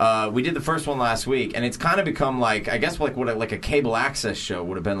 We did the first one last week, and it's kind of become like, I guess, like what a cable access show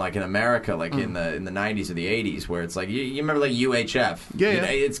would have been like in America, like in the 90s or the 80s, where it's like you remember like UHF. Yeah.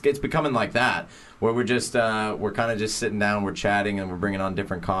 It's becoming like that, where we're just we're kind of just sitting down, we're chatting, and we're bringing on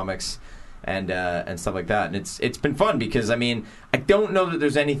different comics and stuff like that, and it's been fun because I don't know that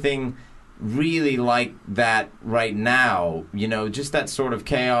there's anything really like that right now, just that sort of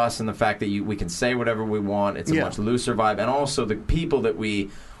chaos and the fact that we can say whatever we want. It's a much looser vibe, and also the people that we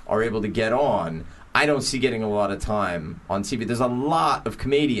are able to get on, I don't see getting a lot of time on TV. There's a lot of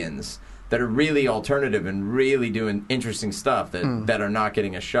comedians that are really alternative and really doing interesting stuff that are not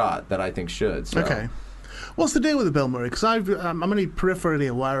getting a shot that I think should. So. Okay. What's the deal with the Bill Murray? Because I'm only peripherally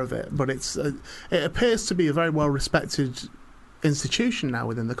aware of it, but it appears to be a very well-respected institution now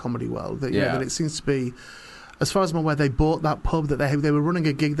within the comedy world. That it seems to be, as far as I'm aware, they bought that pub that they were running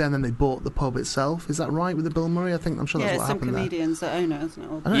a gig there, and then they bought the pub itself. Is that right with the Bill Murray? I'm sure that's what happened there. Yeah, some comedians that own it, isn't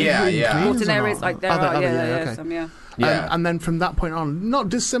it? Yeah. Like there are, some. And then from that point on, not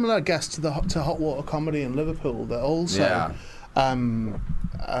dissimilar, I guess, to Hot Water Comedy in Liverpool. That also, and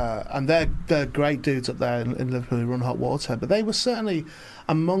they're great dudes up there in Liverpool who run Hot Water. But they were certainly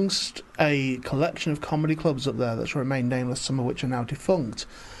amongst a collection of comedy clubs up there that remain nameless, some of which are now defunct,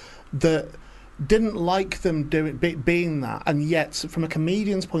 that didn't like them being that, and yet from a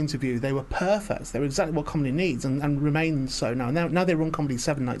comedian's point of view they were perfect. They were exactly what comedy needs, and remain so now. Now they run comedy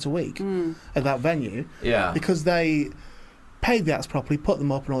 7 nights a week at that venue, because they paid the acts properly, put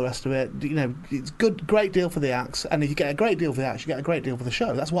them up and all the rest of it. It's great deal for the acts, and if you get a great deal for the acts, you get a great deal for the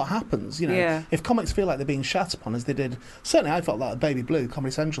show. That's what happens. If comics feel like they're being shat upon, as they did, certainly I felt that at Baby Blue,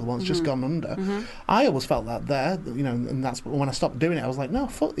 Comedy Central once, just gone under. I always felt that there, and that's when I stopped doing it. I was like, no,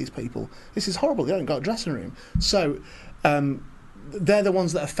 fuck these people. This is horrible. They haven't got a dressing room. So they're the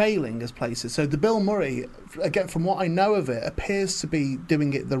ones that are failing as places. So the Bill Murray, again, from what I know of it, appears to be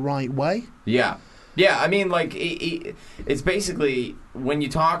doing it the right way. Yeah. Yeah, it's basically, when you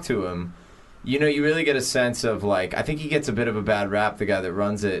talk to him, you really get a sense of, like, I think he gets a bit of a bad rap, the guy that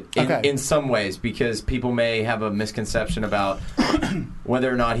runs it, in some ways, because people may have a misconception about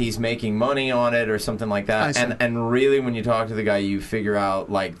whether or not he's making money on it or something like that. And really, when you talk to the guy, you figure out,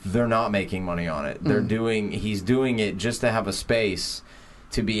 like, they're not making money on it. He's doing it just to have a space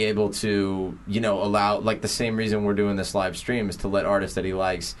to be able to, allow, like, the same reason we're doing this live stream is to let artists that he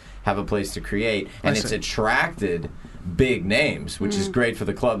likes have a place to create. And it's attracted big names, which is great for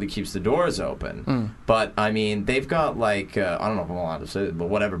the club that keeps the doors open. But, they've got, like, I don't know if I'm allowed to say it, but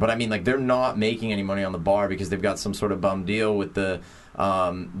whatever. But, like, they're not making any money on the bar because they've got some sort of bum deal with the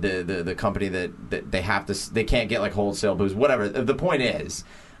company that they have to, they can't get, like, wholesale booze, whatever. The point is,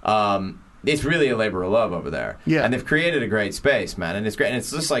 it's really a labor of love over there. Yeah. And they've created a great space, man. And it's great. And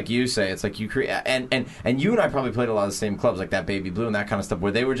it's just like you say, it's like you create, and you and I probably played a lot of the same clubs, like that Baby Blue and that kind of stuff,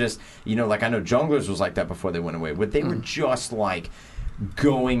 where they were just, like I know Junglers was like that before they went away, where they were just like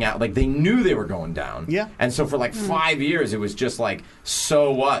going out, like they knew they were going down. Yeah. And so for like 5 years, it was just like, so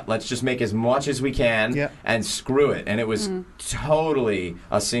what? Let's just make as much as we can and screw it. And it was totally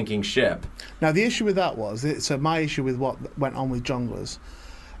a sinking ship. Now, the issue with that was, so my issue with what went on with Junglers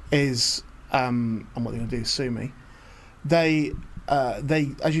is, and what they're going to do is sue me. They,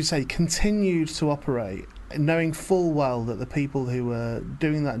 as you say, continued to operate, knowing full well that the people who were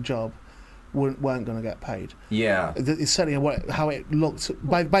doing that job weren't going to get paid. Yeah, it's certainly how it looked.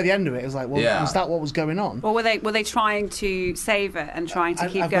 By the end of it, it was like, well, was that what was going on? Or were they trying to save it and trying to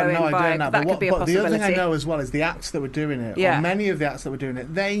keep I've going? Got no idea now, that could be a possibility. The other thing I know as well is the acts that were doing it, or many of the acts that were doing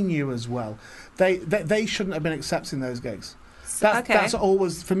it, they knew as well. They shouldn't have been accepting those gigs. That's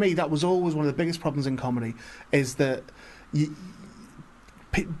always, for me, that was always one of the biggest problems in comedy, is that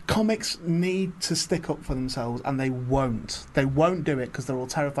comics need to stick up for themselves, and they won't. They won't do it because they're all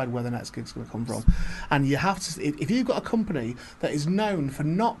terrified where the next gig's going to come from. And you have to, if you've got a company that is known for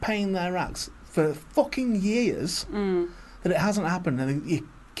not paying their acts for fucking years, that it hasn't happened, and you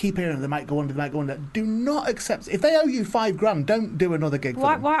keep hearing they might go under, do not accept. If they owe you $5,000, don't do another gig for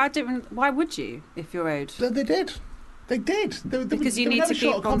them. Why would you if you're owed? They did. They did. Because you need to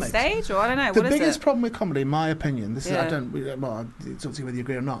keep on stage, or I don't know. The biggest problem with comedy, in my opinion, this is it's up to you whether you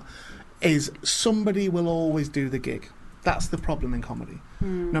agree or not, is somebody will always do the gig. That's the problem in comedy.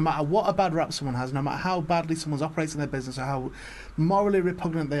 No matter what a bad rap someone has, no matter how badly someone's operating their business, or how morally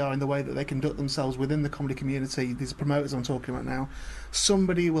repugnant they are in the way that they conduct themselves within the comedy community, these promoters I'm talking about now,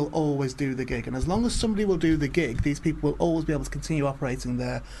 somebody will always do the gig. And as long as somebody will do the gig, these people will always be able to continue operating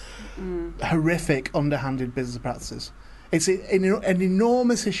their horrific, underhanded business practices. It's an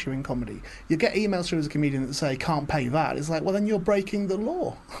enormous issue in comedy. You get emails through as a comedian that say, can't pay VAT. It's like, well, then you're breaking the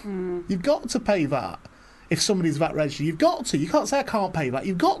law. You've got to pay VAT. If somebody's VAT registered, you've got to. You can't say I can't pay that.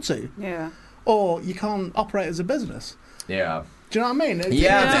 You've got to. Yeah. Or you can't operate as a business. Yeah. Do you know what I mean? Man.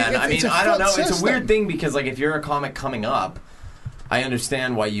 I don't know. System. It's a weird thing because, like, if you're a comic coming up, I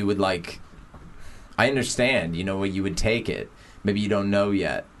understand why you would, like... I understand, why you would take it. Maybe you don't know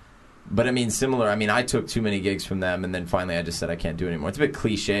yet. But, similar. I took too many gigs from them, and then finally I just said I can't do it anymore. It's a bit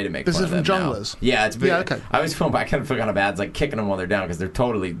cliche to make fun of them. This is from Junglers? Yeah, it's a bit... Yeah, okay. I always feel I kind of feel kind of bad, like, kicking them while they're down, because they're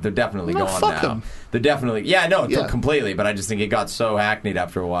definitely gone fuck now. Them. They're definitely... Yeah, no, completely, but I just think it got so hackneyed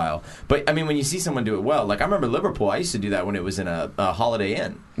after a while. But, when you see someone do it well, like, I remember Liverpool, I used to do that when it was in a Holiday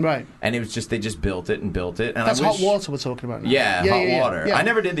Inn. Right. And it was just, they just built it. And that's Hot Water we're talking about now. Yeah, Hot Water. Yeah. I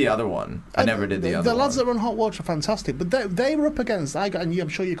never did the other one. I never did the other one. The lads that run Hot Water are fantastic, but they were up against... I'm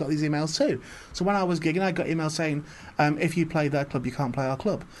sure you got these emails too. So when I was gigging, I got emails saying, if you play their club, you can't play our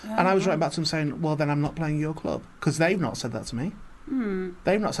club. And I was writing back to them saying, well, then I'm not playing your club. Because they've not said that to me.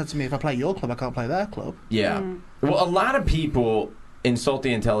 They've not said to me, if I play your club, I can't play their club. Yeah. Well, a lot of people insult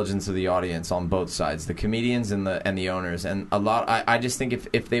the intelligence of the audience on both sides, the comedians and the owners. And a lot, I just think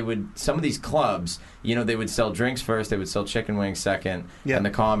if they would, some of these clubs, they would sell drinks first, they would sell chicken wings second, and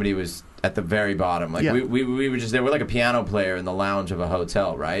the comedy was at the very bottom. Like we were just there. We're like a piano player in the lounge of a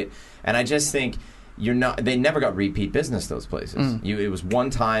hotel, right? And I just think they never got repeat business, those places. It was one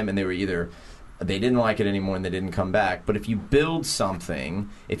time, and they were either they didn't like it anymore and they didn't come back. But if you build something,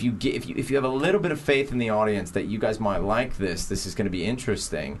 if you have a little bit of faith in the audience that you guys might like this is going to be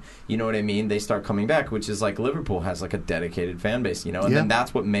interesting, you know what I mean? They start coming back, which is like Liverpool has like a dedicated fan base, and then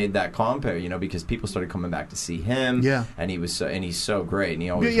that's what made that compare, because people started coming back to see him. Yeah, and he's so great, and he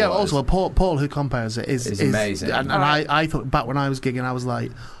always was. Also Paul who compares it is amazing. And I thought back when I was gigging, I was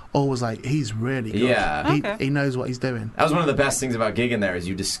like, always like, he's really good. Yeah, he knows what he's doing. That was one of the best things about gigging there, is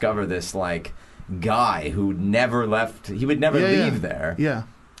you discover this like guy who never left. He would never leave there. Yeah.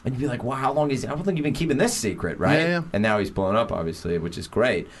 And you'd be like, wow, how long I don't think you've been keeping this secret, right? Yeah. And now he's blown up, obviously, which is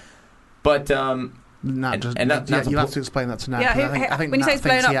great. But you'll have to explain that to Nat. Yeah, I think when Nat you say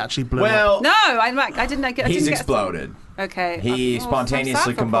thinks he actually blew up. No, I didn't know. He's exploded. Okay. He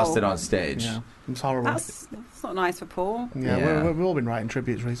spontaneously combusted on stage. Yeah, it's horrible. That's not nice for Paul. Yeah. We've all been writing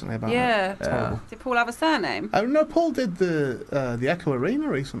tributes recently about it. It's horrible. Did Paul have a surname? Oh no, Paul did the Echo Arena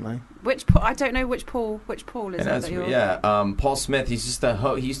recently. Which Paul? I don't know which Paul. Which Paul is it? Paul Smith. He's just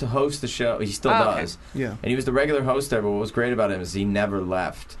he used to host the show. He still does. Okay. Yeah. And he was the regular host there. But what was great about him is he never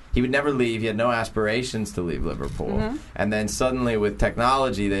left. He would never leave. He had no aspirations to leave Liverpool. And then suddenly, with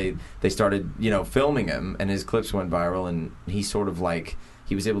technology, they started filming him, and his clips went viral, and he sort of like.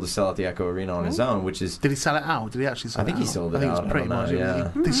 He was able to sell out the Echo Arena on his own, which is... Did he sell it out? Did he actually sell it out? I think he sold it out. I think it was pretty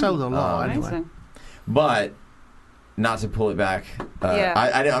much. They sold a lot anyway. But not to pull it back. Yeah.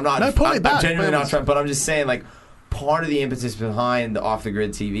 I'm not. No, pull it back. I'm genuinely not trying, but I'm just saying, like, part of the impetus behind the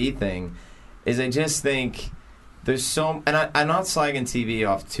off-the-grid TV thing is I just think there's so... And I'm not slagging TV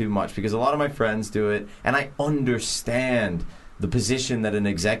off too much because a lot of my friends do it, and I understand the position that an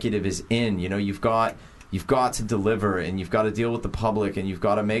executive is in. You know, you've got to deliver, and you've got to deal with the public, and you've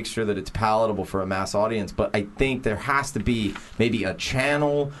got to make sure that it's palatable for a mass audience. But I think there has to be maybe a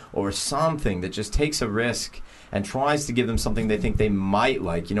channel or something that just takes a risk and tries to give them something they think they might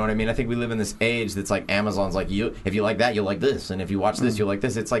like. You know what I mean? I think we live in this age that's like Amazon's like, if you like that, you'll like this, and if you watch this, you'll like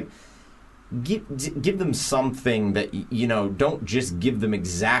this. It's like, give them something that, you know, don't just give them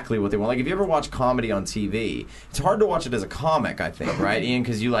exactly what they want. Like, if you ever watch comedy on TV, it's hard to watch it as a comic, I think, right, Ian?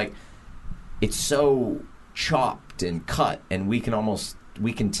 Because it's so chopped and cut, and we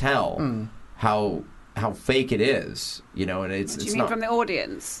can tell how fake it is, you know, and it's. Do you it's mean not from the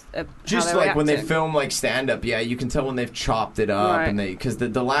audience? Just like when they film like stand up, yeah, you can tell when they've chopped it up, right. And because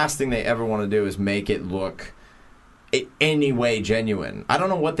the last thing they ever want to do is make it look any way genuine. I don't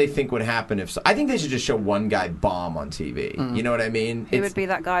know what they think would happen if. I think they should just show one guy bomb on TV. You know what I mean? Who would be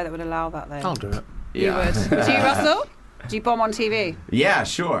that guy that would allow that then? I'll do it. Yeah. You would. Do you, Russell? Do you bomb on TV? Yeah,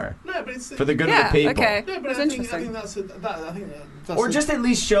 sure. No, but it's for the good of the people. Okay. Yeah, but That's interesting. I think that's or just at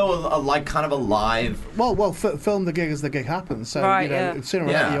least show a kind of a live. Well, film the gig as the gig happens. So right, you know, sooner or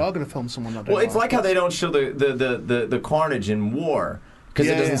later you are going to film someone not doing well. It's like how they don't show the carnage in war. Because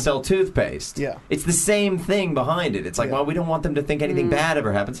it doesn't sell toothpaste. Yeah. It's the same thing behind it. It's like, well, we don't want them to think anything bad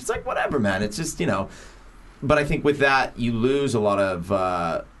ever happens. It's like, whatever, man. It's just, you know. But I think with that, you lose a lot of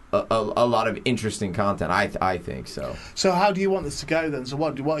a lot of interesting content. I think so. So how do you want this to go then? So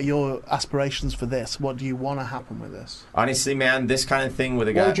what are your aspirations for this? What do you want to happen with this? Honestly, man, this kind of thing with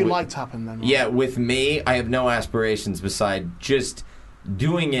a guy. What would you like to happen then? Yeah, with me, I have no aspirations beside just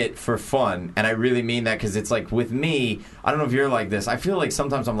doing it for fun, and I really mean that because it's like with me, I don't know if you're like this. I feel like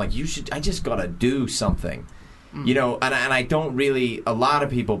sometimes I'm like, I just gotta do something, you know. And I don't really. A lot of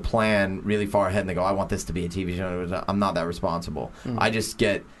people plan really far ahead and they go, I want this to be a TV show. I'm not that responsible. I just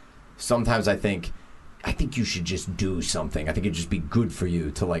get. Sometimes I think you should just do something. I think it'd just be good for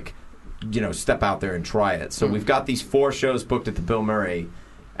you to like, you know, step out there and try it. So we've got these 4 shows booked at the Bill Murray.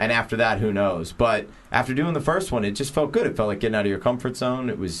 And after that, who knows? But after doing the first one, it just felt good. It felt like getting out of your comfort zone.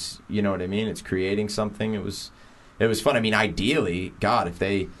 It was, you know what I mean? It's creating something. It was fun. I mean, ideally, God,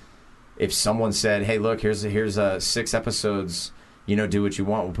 if someone said, "Hey, look, here's 6 episodes. You know, do what you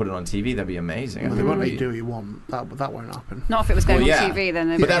want. We'll put it on TV." That'd be amazing. Well, they won't let you do what you want. That won't happen. Not if it was going on TV,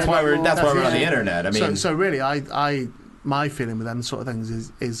 then. But that's why we're on the internet. I mean, so really, my feeling with them sort of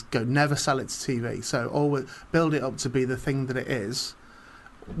things is go never sell it to TV. So always build it up to be the thing that it is,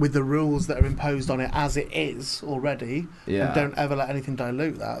 with the rules that are imposed on it as it is already, and don't ever let anything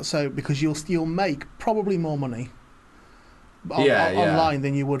dilute that. So because you'll make probably more money online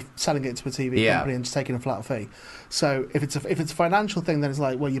than you would selling it to a TV company and just taking a flat fee. So if it's a financial thing, then it's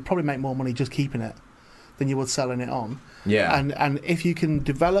like, well, you'd probably make more money just keeping it than you would selling it on. Yeah. And if you can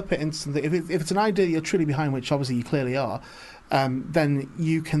develop it into something, if it's an idea you're truly behind, which obviously you clearly are, then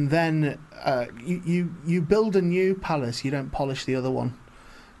you can then you build a new palace. You don't polish the other one.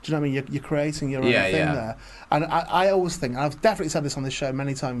 Do you know what I mean? You're creating your own thing there. And I always think, and I've definitely said this on this show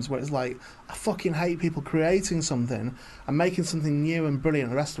many times, where it's like, I fucking hate people creating something and making something new and brilliant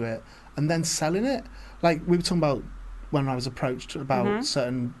and the rest of it, and then selling it. Like, we were talking about when I was approached about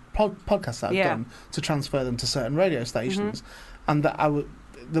certain podcasts that I've done to transfer them to certain radio stations, and that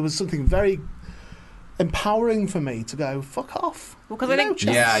there was something very empowering for me to go, fuck off. Well, because I think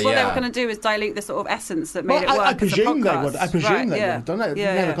what they were going to do is dilute the sort of essence that made it work. I presume as a podcast. they would. I presume they would have done it.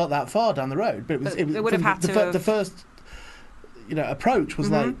 Never got that far down the road, but it would have had to. The first, approach was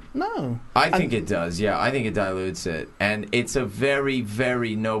like, no. I think it does. Yeah, I think it dilutes it, and it's a very,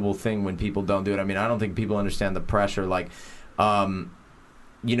 very noble thing when people don't do it. I mean, I don't think people understand the pressure, like.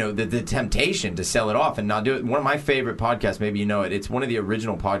 The temptation to sell it off and not do it. One of my favorite podcasts, maybe you know it. It's one of the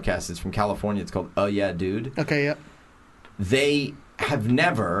original podcasts. It's from California. It's called Oh Yeah Dude. Okay, yeah. They have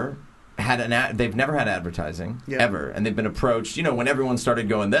never had they've never had advertising ever, and they've been approached. You know, when everyone started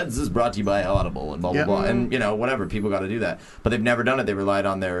going, "This is brought to you by Audible," and blah blah blah, and whatever, people got to do that, but they've never done it. They relied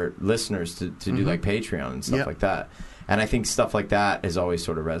on their listeners to do like Patreon and stuff like that. And I think stuff like that has always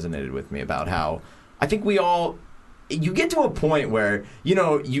sort of resonated with me about how I think we all. You get to a point where,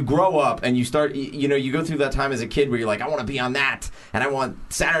 you grow up and you start, you go through that time as a kid where you're like, I want to be on that, and I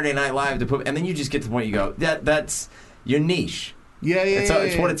want Saturday Night Live to put, and then you just get to the point you go, that's your niche.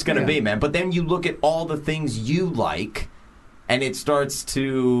 It's what it's going to be, man. But then you look at all the things you like, and it starts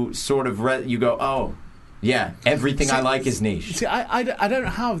to sort of, you go, oh, Yeah, everything I like is niche. See, I don't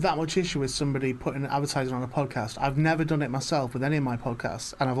have that much issue with somebody putting advertising on a podcast. I've never done it myself with any of my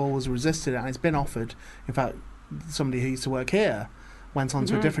podcasts, and I've always resisted it, and it's been offered. In fact, somebody who used to work here went on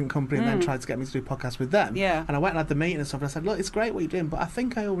to a different company and then tried to get me to do podcasts with them. Yeah. And I went and had the meeting and stuff, and I said, look, it's great what you're doing, but I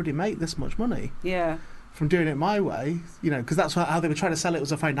think I already make this much money. Yeah. From doing it my way, because that's how they were trying to sell it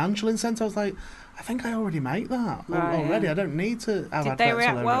as a financial incentive. I was like, I think I already make that already. Yeah. I don't need to have Did they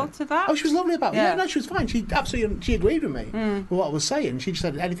react well to that? Oh, she was lovely about it. Yeah, no, she was fine. She agreed with me with what I was saying. She just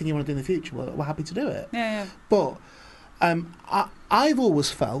said, anything you want to do in the future, we're happy to do it. Yeah. But I've always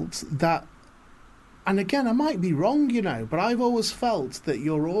felt that, and again, I might be wrong, but I've always felt that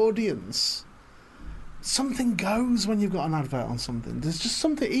your audience, something goes when you've got an advert on something. There's just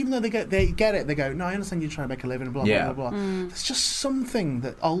something, even though they get it, they go, no, I understand you're trying to make a living, blah, blah, blah, blah. There's just something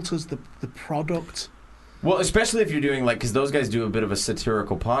that alters the product. Well, especially if you're doing, because those guys do a bit of a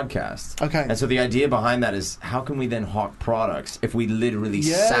satirical podcast. Okay. And so the idea behind that is, how can we then hawk products if we literally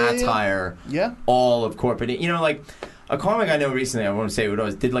satire all of corporate? A comic I know recently, I won't say what it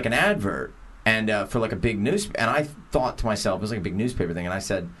was, did an advert and for a big newspaper. And I thought to myself, it was a big newspaper thing, and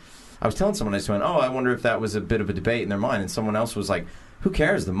I was telling someone, I just went, I wonder if that was a bit of a debate in their mind. And someone else was like, who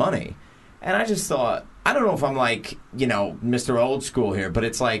cares, the money? And I just thought, I don't know if I'm Mr. Old School here, but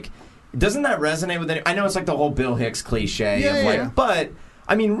it's doesn't that resonate with any... I know it's the whole Bill Hicks cliche but,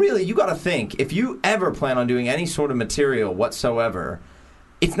 I mean, really, you got to think, if you ever plan on doing any sort of material whatsoever,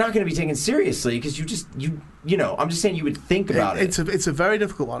 it's not going to be taken seriously because I'm just saying you would think about it. It's a very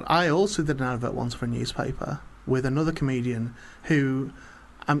difficult one. I also did an advert once for a newspaper with another comedian who...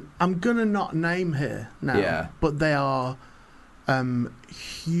 I'm gonna not name here now, but they are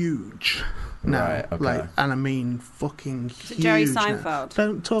huge now. Right, okay. And I mean fucking huge. Jerry Seinfeld. Now.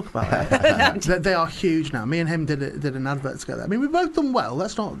 Don't talk about it. They are huge now. Me and him did an advert together. I mean, we've both done well.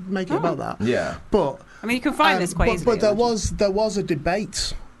 Let's not make it about that. Yeah. But I mean, you can find this quite easily. But there was a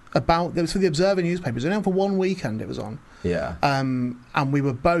debate about. It was for the Observer newspapers. And for one weekend it was on. Yeah. And we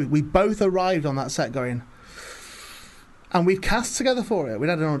both arrived on that set going. And we'd cast together for it. We'd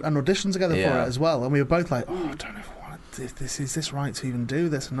had an audition together for it as well. And we were both like, I don't know if I want to do this. Is this right to even do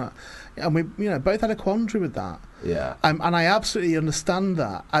this or not? And we, both had a quandary with that. Yeah. And I absolutely understand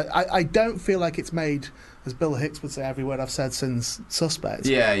that. I don't feel like it's made, as Bill Hicks would say, every word I've said since Suspect.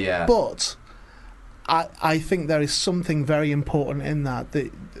 Yeah, yeah. But I think there is something very important in that.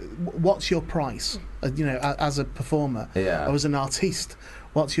 What's your price? As a performer or as an artiste,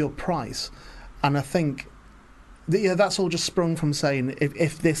 what's your price? And I think... that's all just sprung from saying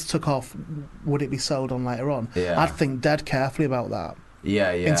if this took off, would it be sold on later on? Yeah. I'd think dead carefully about that.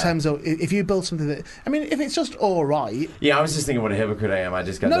 Yeah. In terms of if you build something that, I mean, if it's just all right. Yeah, I was just thinking what a hypocrite I am. I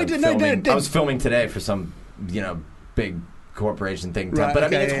just got filming. I was filming today for some, big corporation thing. Right, but I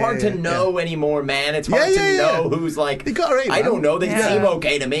mean, it's hard to know anymore, man. It's hard to know who's You got it right, I don't know. They seem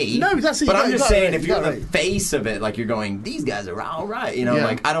okay to me. No, that's it. But I'm just saying, if you're the face of it, you're going, these guys are all right.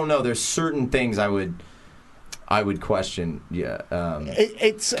 I don't know. There's certain things I would question,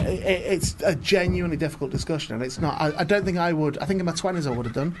 It's a genuinely difficult discussion, and it's not. I don't think I would. I think in my 20s I would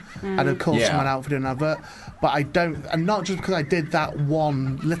have done. I'd have called someone out for doing an advert, but I don't. And not just because I did that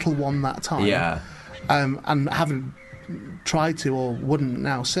little one that time. Yeah. And haven't tried to or wouldn't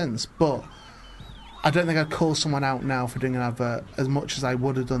now since, but I don't think I'd call someone out now for doing an advert as much as I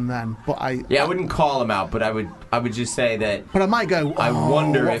would have done then. But I wouldn't call them out, but I would just say that. But I might go. I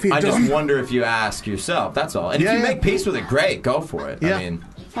just wonder if you ask yourself. That's all. And if you make peace with it, great, go for it. Yeah. I mean.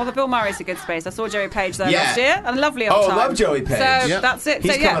 Well, the Bill Murray's a good space. I saw Joey Page there last year, and lovely old time. I love Joey Page. So that's it.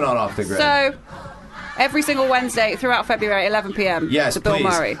 He's coming on off the grid. So every single Wednesday throughout February, 11 p.m. Yes, the Bill please.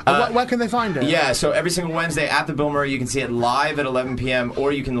 Murray. Where can they find it? Yeah, so every single Wednesday at the Bill Murray, you can see it live at 11 p.m.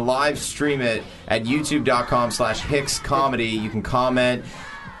 or you can live stream it at youtube.com/Hicks Comedy. You can comment.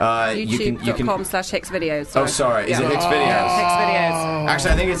 YouTube.com/Hicks Videos. Sorry. Oh, sorry. Is it Hicks Videos? Hicks Videos.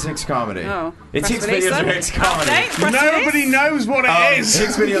 Actually, I think it's Hicks Comedy. Oh. It's Hicks Videos or Hicks Comedy. Nobody knows what it is.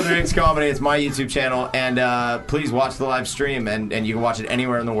 Hicks Videos or Hicks Comedy. It's my YouTube channel. And please watch the live stream. And you can watch it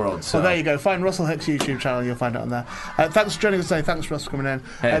anywhere in the world. So. Well, there you go. Find Russell Hicks' YouTube channel. You'll find it on there. Thanks for joining us today. Thanks, Russ, for coming in.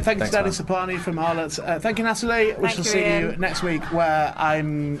 Thank you to Danny Sapani from Harlots. Thank you, Natalie. We shall see you next week where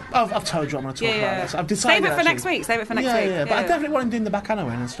I've told you I'm going to talk about this. I've decided. Save it for next week. Yeah. But I definitely want him doing the Bacano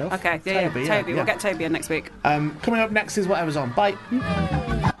in and stuff. Okay, Toby. We'll get Toby in next week. Coming up next is Whatever's On. Bye.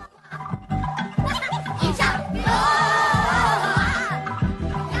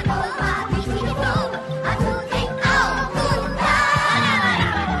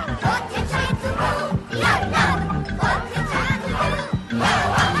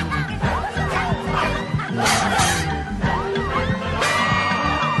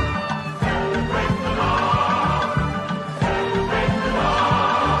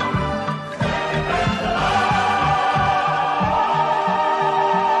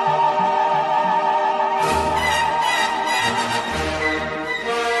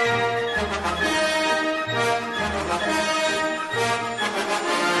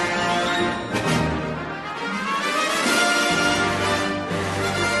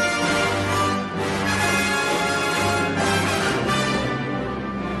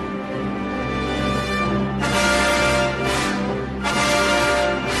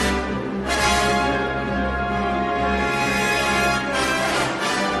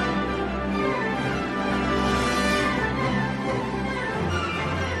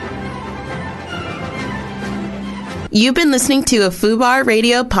 You've been listening to a FUBAR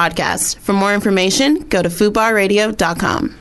Radio podcast. For more information, go to FUBARradio.com.